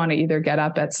 ideally we want to either get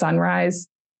up at sunrise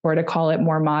or, to call it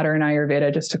more modern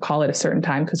Ayurveda, just to call it a certain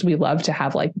time, because we love to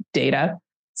have like data,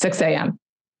 6 a.m.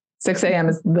 6 a.m.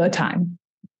 is the time.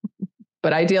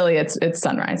 But ideally it's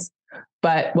sunrise.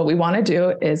 But what we want to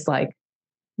do is like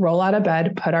roll out of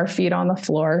bed, put our feet on the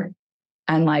floor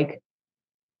and like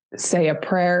say a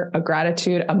prayer, a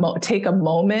gratitude, take a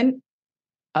moment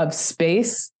of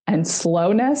space and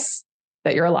slowness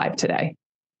that you're alive today.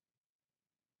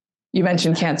 You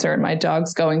mentioned cancer, and my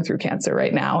dog's going through cancer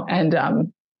right now. And,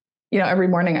 every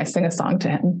morning I sing a song to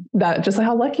him that just like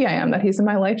how lucky I am that he's in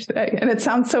my life today. And it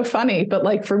sounds so funny, but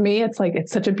like for me, it's like,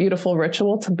 it's such a beautiful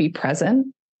ritual to be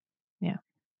present. Yeah.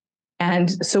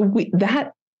 And so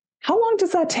how long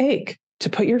does that take to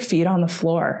put your feet on the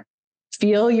floor?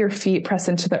 Feel your feet press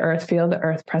into the earth, feel the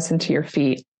earth press into your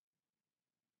feet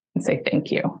and say,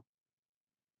 thank you.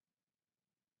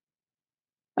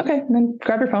 Okay. And then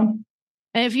grab your phone.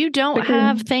 And if you don't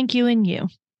have thank you in you,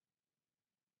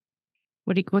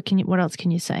 what else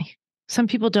can you say? Some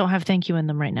people don't have thank you in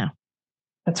them right now.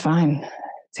 That's fine.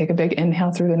 Take a big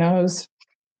inhale through the nose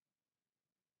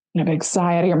and a big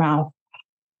sigh out of your mouth.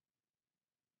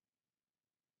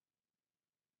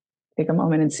 Take a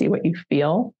moment and see what you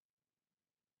feel.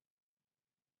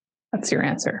 That's your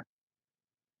answer.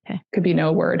 Okay. Could be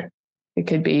no word. It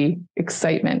could be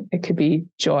excitement. It could be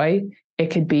joy.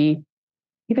 It could be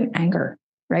even anger,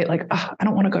 right? Like, oh, I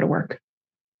don't want to go to work.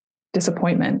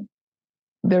 Disappointment.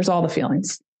 There's all the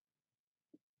feelings.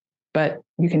 But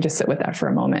you can just sit with that for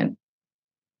a moment.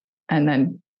 And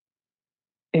then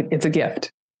it's a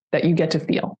gift that you get to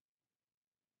feel.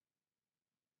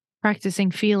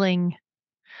 Practicing feeling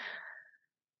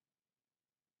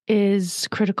is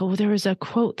critical. There was a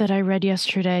quote that I read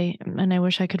yesterday, and I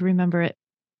wish I could remember it.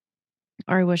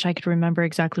 Or I wish I could remember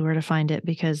exactly where to find it,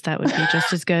 because that would be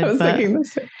just as good. I was thinking the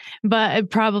same.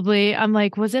 But probably, I'm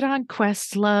like, was it on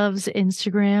Questlove's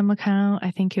Instagram account?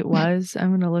 I think it was. I'm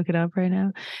going to look it up right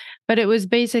now. But it was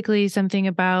basically something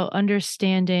about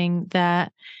understanding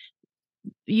that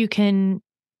you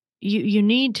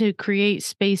need to create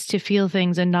space to feel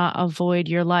things and not avoid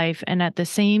your life. And at the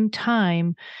same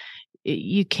time,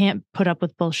 you can't put up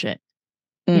with bullshit.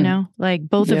 You know, like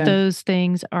both of those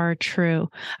things are true.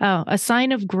 Oh, a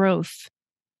sign of growth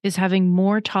is having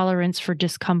more tolerance for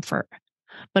discomfort,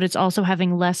 but it's also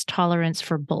having less tolerance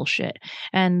for bullshit.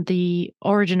 And the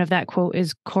origin of that quote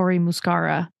is Cory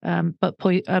Muscara,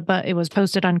 but it was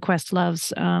posted on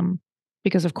Questlove's,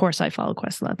 because of course I follow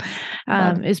Questlove,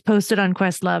 is posted on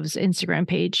Questlove's Instagram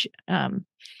page.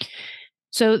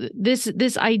 So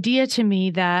this idea to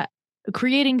me that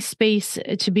creating space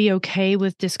to be okay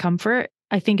with discomfort,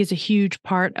 I think, is a huge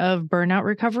part of burnout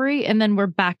recovery. And then we're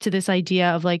back to this idea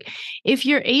of like, if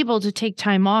you're able to take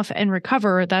time off and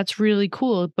recover, that's really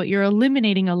cool, but you're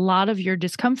eliminating a lot of your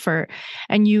discomfort,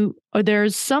 and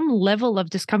there's some level of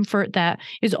discomfort that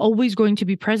is always going to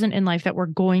be present in life that we're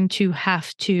going to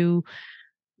have to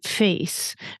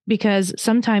face, because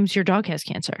sometimes your dog has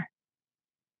cancer.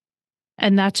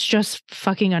 And that's just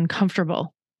fucking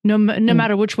uncomfortable, no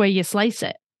matter which way you slice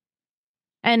it.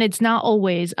 And it's not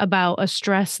always about a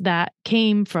stress that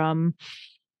came from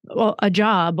a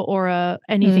job or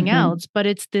anything else, but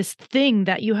it's this thing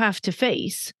that you have to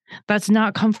face that's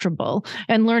not comfortable,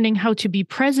 and learning how to be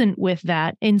present with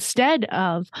that instead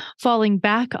of falling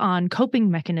back on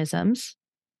coping mechanisms.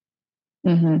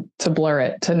 To blur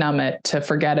it, to numb it, to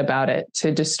forget about it,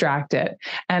 to distract it.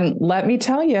 And let me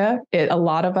tell you, a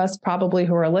lot of us probably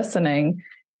who are listening,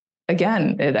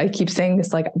 again, I keep saying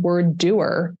this like word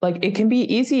doer, like it can be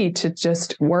easy to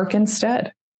just work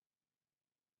instead.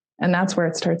 And that's where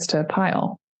it starts to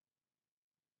pile.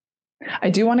 I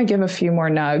do want to give a few more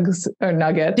nuggets. Do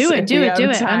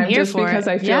it. I'm here just for because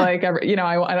it. I feel like,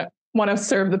 I want to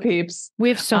serve the peeps. We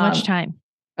have so much time.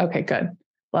 Okay, good.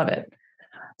 Love it.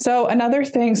 So another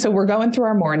thing, so we're going through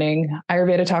our morning.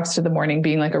 Ayurveda talks to the morning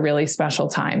being like a really special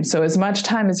time. So as much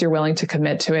time as you're willing to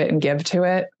commit to it and give to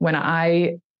it, what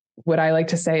I like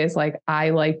to say is like,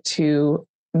 I like to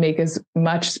make as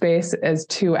much space as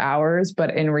 2 hours,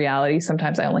 but in reality,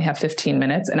 sometimes I only have 15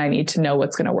 minutes and I need to know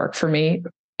what's going to work for me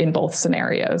in both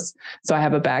scenarios. So I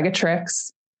have a bag of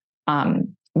tricks,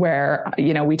 where,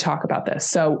 we talk about this.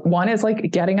 So one is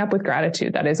like getting up with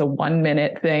gratitude. That is a 1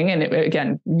 minute thing. And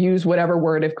again, use whatever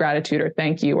word of gratitude or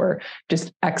thank you, or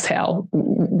just exhale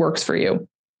works for you.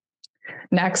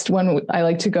 Next one, I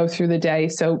like to go through the day.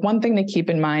 So one thing to keep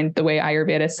in mind, the way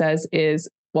Ayurveda says is,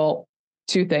 well,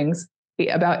 two things.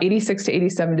 About 86 to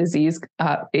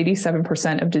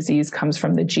 87% of disease comes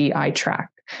from the GI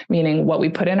tract, meaning what we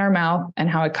put in our mouth and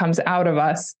how it comes out of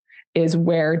us is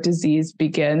where disease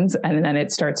begins, and then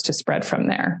it starts to spread from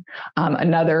there.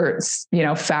 Another,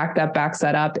 fact that backs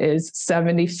that up is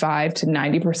 75 to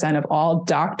 90% of all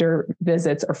doctor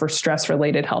visits are for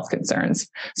stress-related health concerns.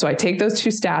 So I take those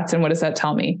two stats, and what does that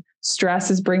tell me? Stress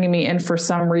is bringing me in for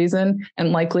some reason,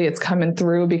 and likely it's coming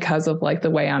through because of like the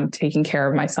way I'm taking care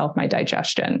of myself, my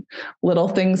digestion. Little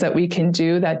things that we can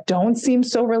do that don't seem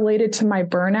so related to my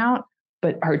burnout,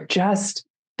 but are just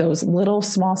those little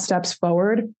small steps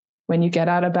forward. When you get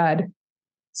out of bed,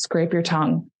 scrape your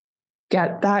tongue,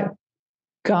 get that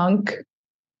gunk,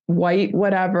 white,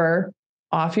 whatever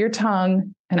off your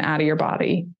tongue and out of your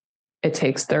body. It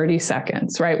takes 30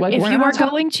 seconds, right? Like, if you are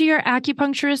going to your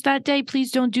acupuncturist that day,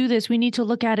 please don't do this. We need to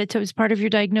look at it as part of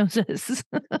your diagnosis.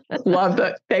 Love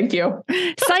that. Thank you.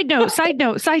 Side note.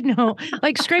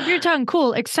 Like, scrape your tongue.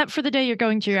 Cool. Except for the day you're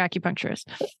going to your acupuncturist.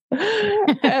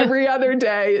 Every other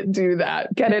day, do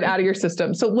that. Get it out of your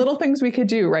system. So little things we could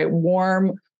do, right?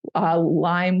 Warm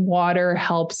lime water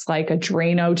helps like a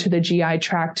Drano to the GI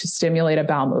tract to stimulate a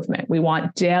bowel movement. We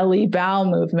want daily bowel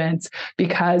movements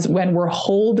because when we're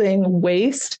holding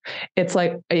waste, it's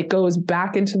like it goes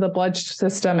back into the blood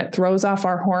system. It throws off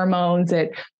our hormones.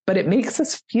 But it makes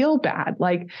us feel bad.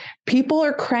 Like people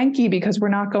are cranky because we're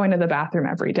not going to the bathroom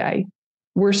every day.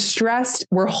 We're stressed.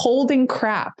 We're holding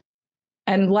crap.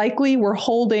 And likely we're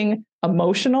holding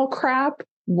emotional crap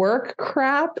work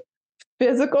crap,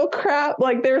 physical crap.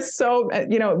 Like there's so,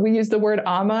 we use the word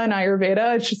ama in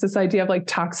Ayurveda. It's just this idea of like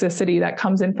toxicity that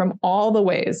comes in from all the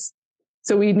ways.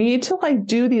 So we need to like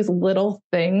do these little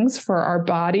things for our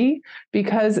body,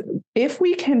 because if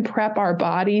we can prep our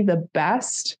body the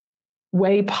best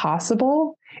way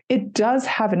possible, it does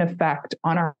have an effect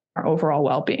on our overall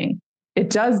well-being.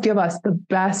 It does give us the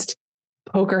best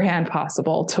poker hand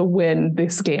possible to win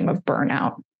this game of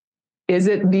burnout. Is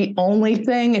it the only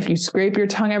thing? If you scrape your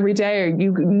tongue every day, are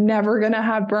you never going to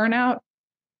have burnout?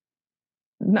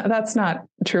 No, that's not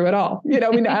true at all.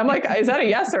 I'm like, is that a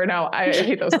yes or no? I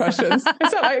hate those questions.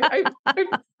 I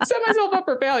set myself up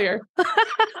for failure.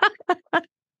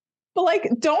 But like,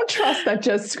 don't trust that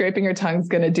just scraping your tongue is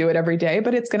going to do it every day,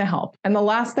 but it's going to help. And the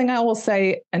last thing I will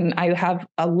say, and I have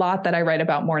a lot that I write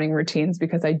about morning routines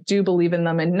because I do believe in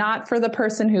them, and not for the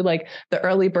person who like the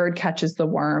early bird catches the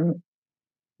worm.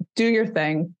 Do your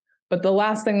thing. But the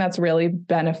last thing that's really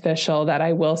beneficial that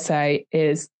I will say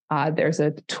is there's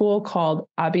a tool called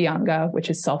Abhyanga, which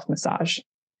is self-massage.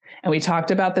 And we talked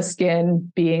about the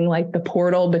skin being like the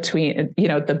portal between,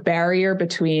 the barrier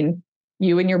between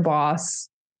you and your boss.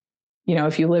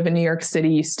 If you live in New York City,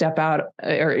 you step out,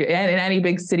 or in any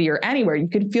big city or anywhere, you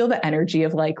can feel the energy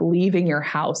of like leaving your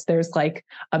house. There's like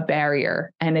a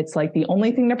barrier, and it's like the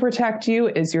only thing to protect you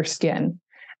is your skin.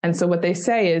 And so what they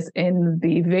say is in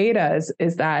the Vedas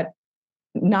is that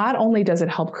not only does it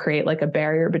help create like a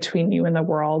barrier between you and the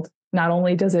world, not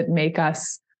only does it make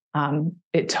us,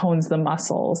 it tones the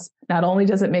muscles, not only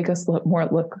does it make us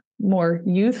look more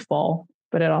youthful,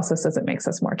 but it also says it makes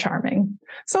us more charming.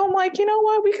 So I'm like, you know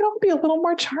what? We could all be a little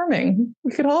more charming.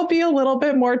 We could all be a little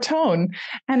bit more toned,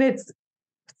 and it's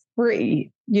free.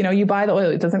 You buy the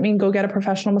oil. It doesn't mean go get a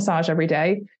professional massage every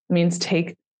day. It means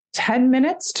take 10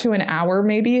 minutes to an hour,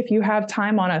 maybe if you have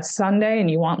time on a Sunday and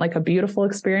you want like a beautiful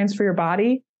experience for your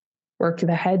body, work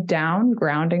the head down,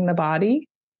 grounding the body,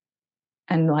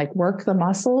 and like work the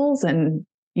muscles. And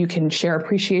you can share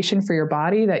appreciation for your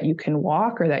body, that you can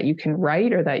walk, or that you can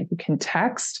write, or that you can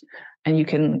text, and you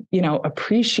can,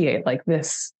 appreciate like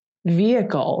this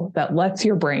vehicle that lets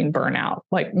your brain burn out.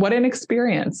 Like, what an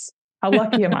experience. How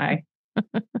lucky am I?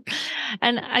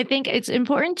 And I think it's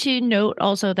important to note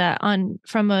also that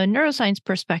from a neuroscience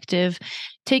perspective,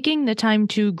 taking the time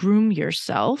to groom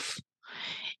yourself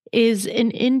is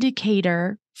an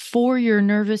indicator for your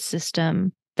nervous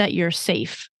system that you're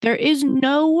safe. There is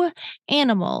no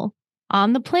animal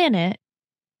on the planet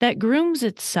that grooms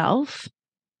itself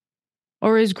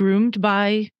or is groomed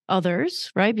by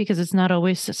others, right? Because it's not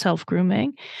always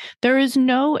self-grooming. There is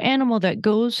no animal that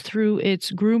goes through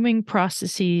its grooming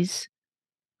processes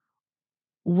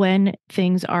when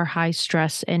things are high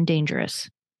stress and dangerous.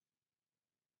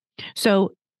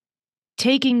 So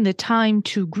taking the time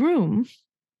to groom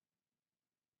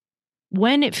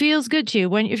when it feels good to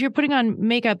you, if you're putting on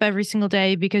makeup every single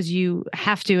day because you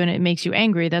have to and it makes you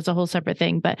angry, that's a whole separate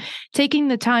thing. But taking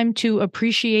the time to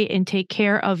appreciate and take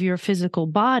care of your physical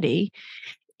body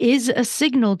is a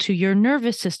signal to your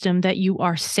nervous system that you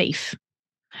are safe.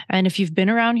 And if you've been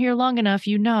around here long enough,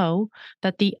 you know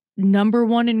that the number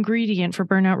one ingredient for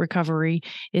burnout recovery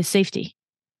is safety.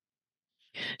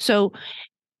 So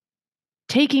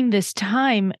taking this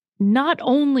time not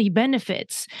only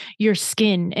benefits your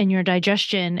skin and your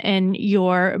digestion and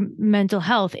your mental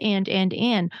health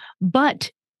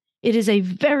but it is a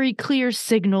very clear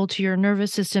signal to your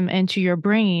nervous system and to your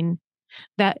brain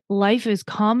that life is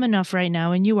calm enough right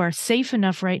now and you are safe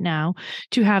enough right now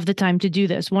to have the time to do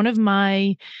this. One of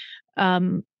my,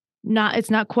 it's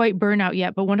not quite burnout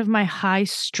yet, but one of my high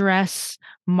stress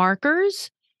markers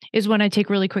is when I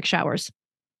take really quick showers.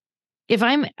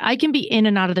 I can be in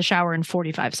and out of the shower in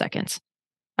 45 seconds.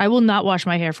 I will not wash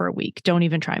my hair for a week. Don't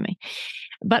even try me.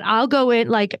 But I'll go in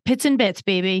like pits and bits,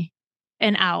 baby,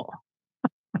 and out.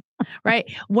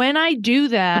 Right? When I do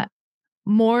that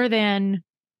more than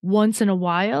once in a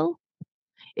while,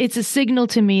 it's a signal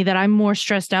to me that I'm more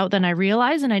stressed out than I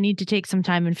realize, and I need to take some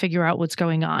time and figure out what's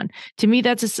going on. To me,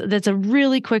 that's a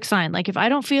really quick sign. Like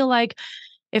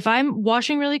if I'm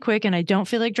washing really quick and I don't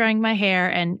feel like drying my hair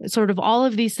and sort of all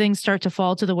of these things start to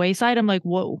fall to the wayside, I'm like,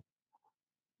 whoa,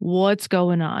 what's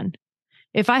going on?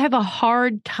 If I have a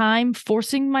hard time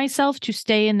forcing myself to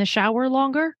stay in the shower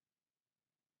longer,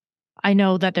 I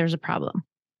know that there's a problem.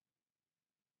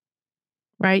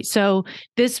 Right? So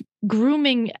this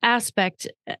grooming aspect,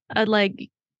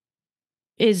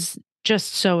 is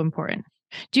just so important.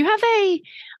 Do you have a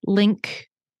link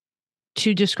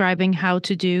to describing how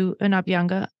to do an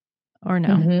Abhyanga or no?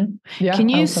 Mm-hmm. Yeah, can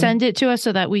you send it to us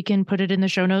so that we can put it in the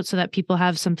show notes so that people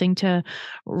have something to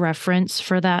reference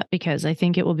for that? Because I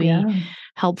think it will be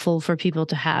helpful for people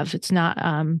to have. It's not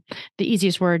the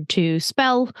easiest word to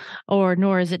spell,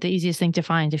 nor is it the easiest thing to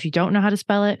find if you don't know how to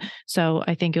spell it. So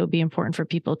I think it would be important for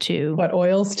people to what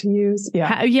oils to use.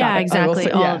 Yeah. Yeah, exactly.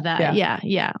 Say, all of that.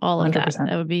 Yeah. All of 100%.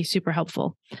 that would be super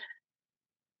helpful.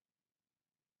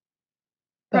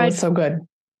 That was so good.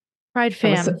 Pride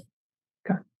fam.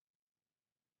 Okay.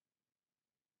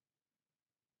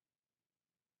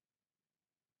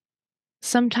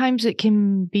 Sometimes it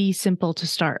can be simple to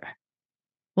start.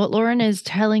 What Lauren is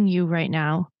telling you right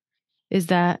now is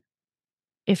that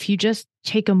if you just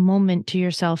take a moment to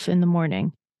yourself in the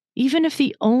morning, even if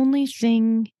the only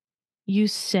thing you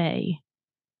say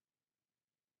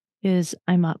is,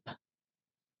 I'm up.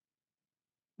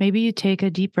 Maybe you take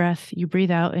a deep breath, you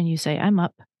breathe out, and you say, I'm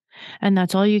up. And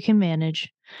that's all you can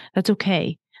manage. That's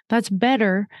okay. That's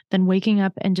better than waking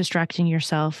up and distracting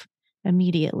yourself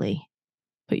immediately.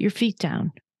 Put your feet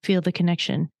down, feel the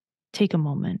connection, take a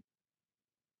moment.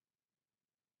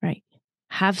 Right.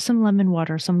 Have some lemon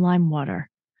water, some lime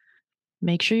water.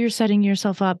 Make sure you're setting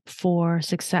yourself up for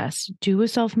success. Do a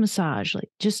self massage. Like,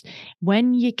 just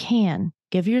when you can,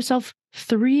 give yourself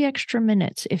 3 extra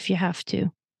minutes if you have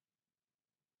to.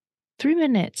 3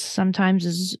 minutes sometimes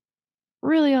is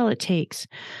really all it takes.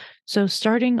 So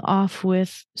starting off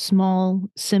with small,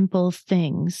 simple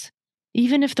things,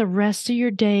 even if the rest of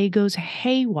your day goes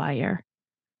haywire,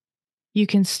 you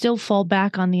can still fall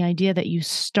back on the idea that you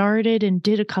started and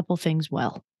did a couple things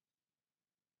well.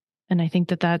 And I think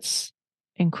that that's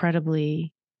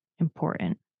incredibly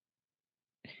important.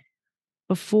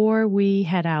 Before we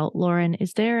head out, Lauren,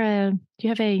 do you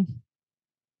have a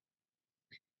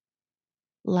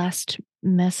last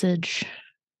message?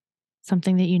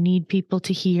 Something that you need people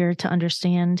to hear, to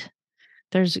understand?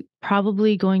 There's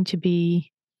probably going to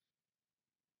be,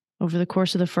 over the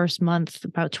course of the first month,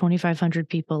 about 2,500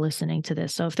 people listening to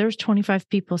this. So if there's 25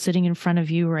 people sitting in front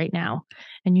of you right now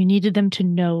and you needed them to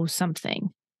know something,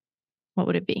 what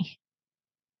would it be?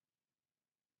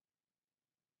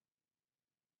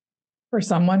 For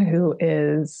someone who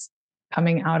is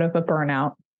coming out of a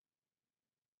burnout,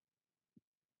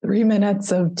 3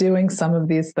 minutes of doing some of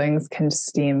these things can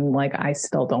seem like I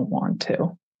still don't want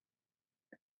to.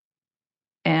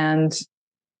 And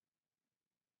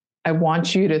I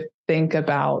want you to think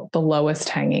about the lowest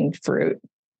hanging fruit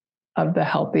of the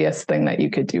healthiest thing that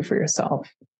you could do for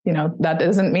yourself. That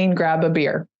doesn't mean grab a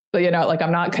beer, but like,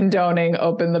 I'm not condoning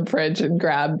open the fridge and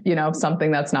grab, something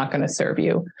that's not going to serve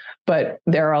you. But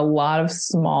there are a lot of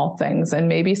small things, and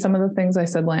maybe some of the things I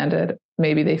said landed,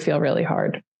 maybe they feel really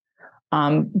hard.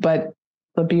 But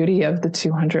the beauty of the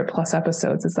 200 plus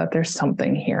episodes is that there's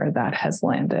something here that has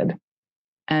landed.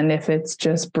 And if it's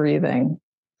just breathing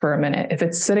for a minute, if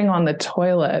it's sitting on the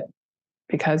toilet,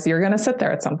 because you're going to sit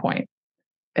there at some point,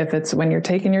 if it's when you're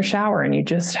taking your shower and you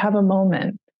just have a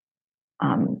moment,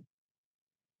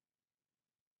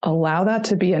 allow that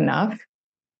to be enough.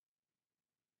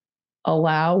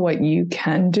 Allow what you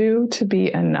can do to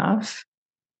be enough,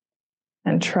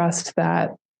 and trust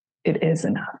that it is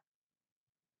enough.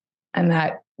 And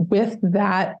that with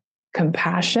that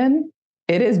compassion,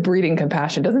 it is breeding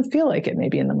compassion. It doesn't feel like it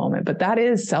maybe in the moment, but that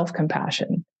is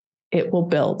self-compassion. It will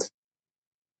build.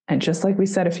 And just like we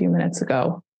said a few minutes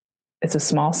ago, it's a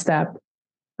small step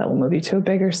that will move you to a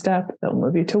bigger step, that will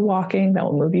move you to walking, that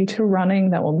will move you to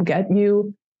running, that will get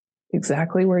you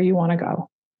exactly where you want to go.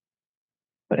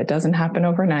 But it doesn't happen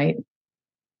overnight.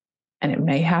 And it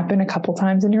may happen a couple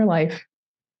times in your life.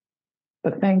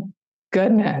 But thank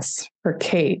goodness for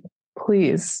Kate.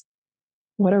 Please,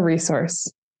 what a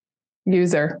resource.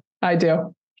 Use her. I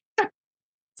do.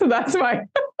 So that's why.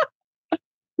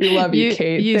 We love you,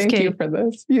 Kate. Thank you for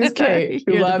this.Use Kate.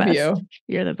 We love you.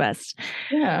 You're the best.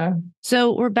 Yeah.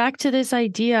 So we're back to this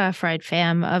idea, Fried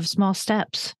Fam, of small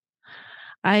steps.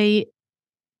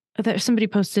 Somebody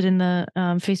posted in the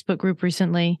Facebook group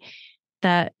recently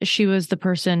that she was the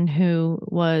person who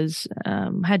was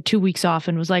had 2 weeks off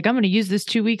and was like, I'm going to use this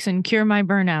 2 weeks and cure my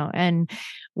burnout. And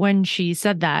when she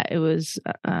said that, it was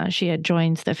she had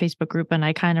joined the Facebook group, and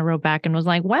I kind of wrote back and was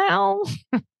like, well,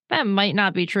 that might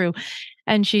not be true.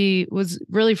 And she was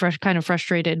really kind of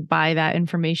frustrated by that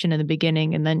information in the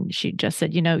beginning. And then she just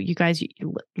said, you guys,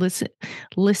 listen,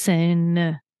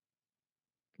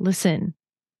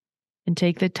 and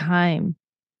take the time.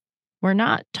 We're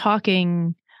not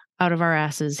talking out of our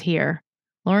asses here.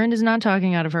 Lauren is not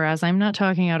talking out of her ass. I'm not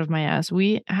talking out of my ass.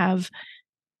 We have,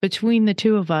 between the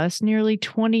two of us, nearly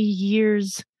 20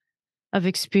 years of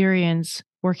experience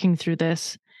working through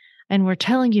this. And we're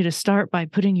telling you to start by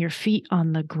putting your feet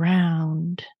on the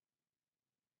ground.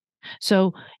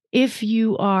 So if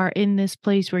you are in this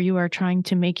place where you are trying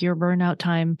to make your burnout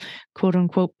time, quote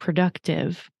unquote,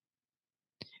 productive,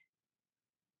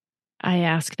 I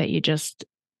ask that you just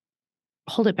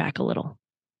hold it back a little.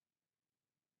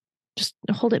 Just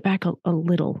hold it back a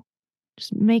little.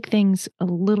 Just make things a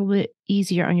little bit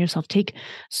easier on yourself. Take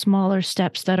smaller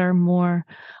steps that are more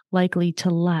likely to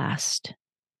last.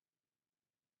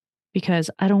 Because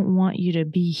I don't want you to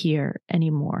be here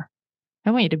anymore.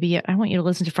 I want you to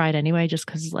listen to Fried anyway, just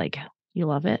because like you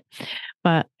love it.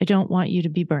 But I don't want you to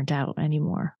be burnt out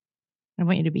anymore. I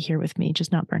want you to be here with me,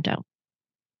 just not burnt out.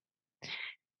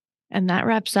 And that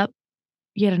wraps up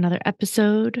yet another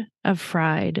episode of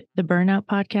Fried, the Burnout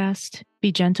podcast.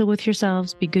 Be gentle with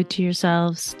yourselves, be good to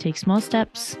yourselves, take small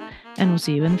steps, and we'll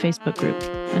see you in the Facebook group.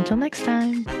 Until next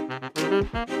time.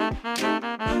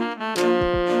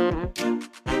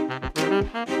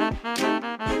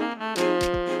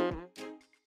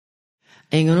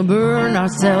 Ain't gonna burn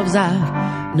ourselves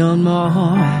out no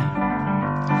more.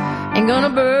 Ain't gonna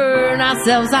burn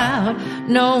ourselves out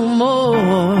no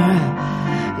more.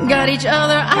 Got each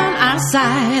other on our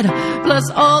side,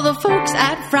 plus all the folks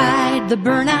at Fried, the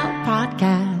Burnout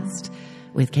podcast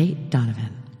with Kate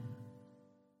Donovan.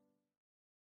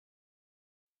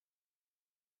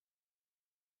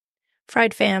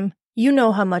 Fried fam, you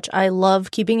know how much I love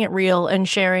keeping it real and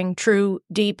sharing true,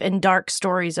 deep, and dark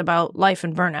stories about life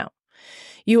and burnout.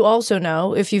 You also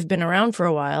know, if you've been around for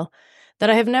a while, that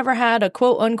I have never had a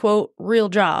quote-unquote real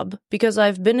job because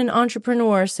I've been an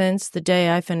entrepreneur since the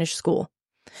day I finished school.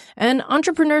 And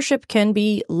entrepreneurship can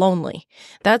be lonely.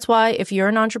 That's why if you're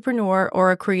an entrepreneur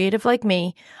or a creative like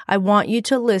me, I want you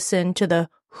to listen to the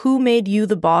Who Made You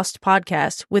the Boss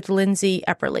podcast with Lindsay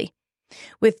Epperly.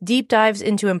 With deep dives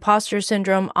into imposter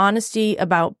syndrome, honesty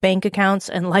about bank accounts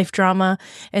and life drama,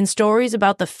 and stories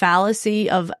about the fallacy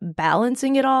of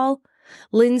balancing it all,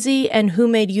 Lindsay and Who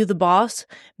Made You the Boss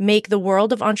make the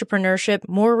world of entrepreneurship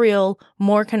more real,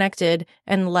 more connected,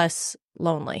 and less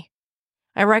lonely.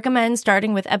 I recommend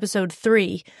starting with episode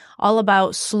 3, all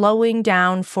about slowing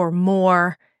down for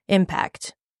more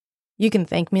impact. You can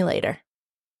thank me later.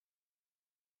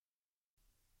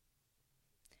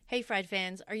 Hey, Fried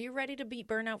fans, are you ready to beat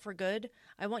burnout for good?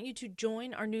 I want you to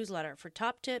join our newsletter for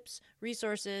top tips,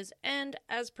 resources, and,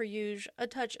 as per usual, a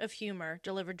touch of humor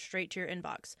delivered straight to your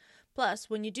inbox. Plus,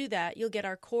 when you do that, you'll get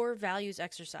our core values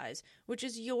exercise, which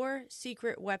is your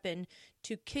secret weapon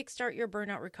to kickstart your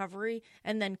burnout recovery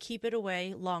and then keep it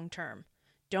away long term.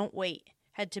 Don't wait.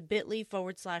 Head to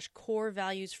bit.ly/core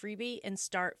values freebie and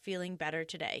start feeling better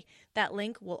today. That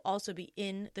link will also be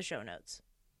in the show notes.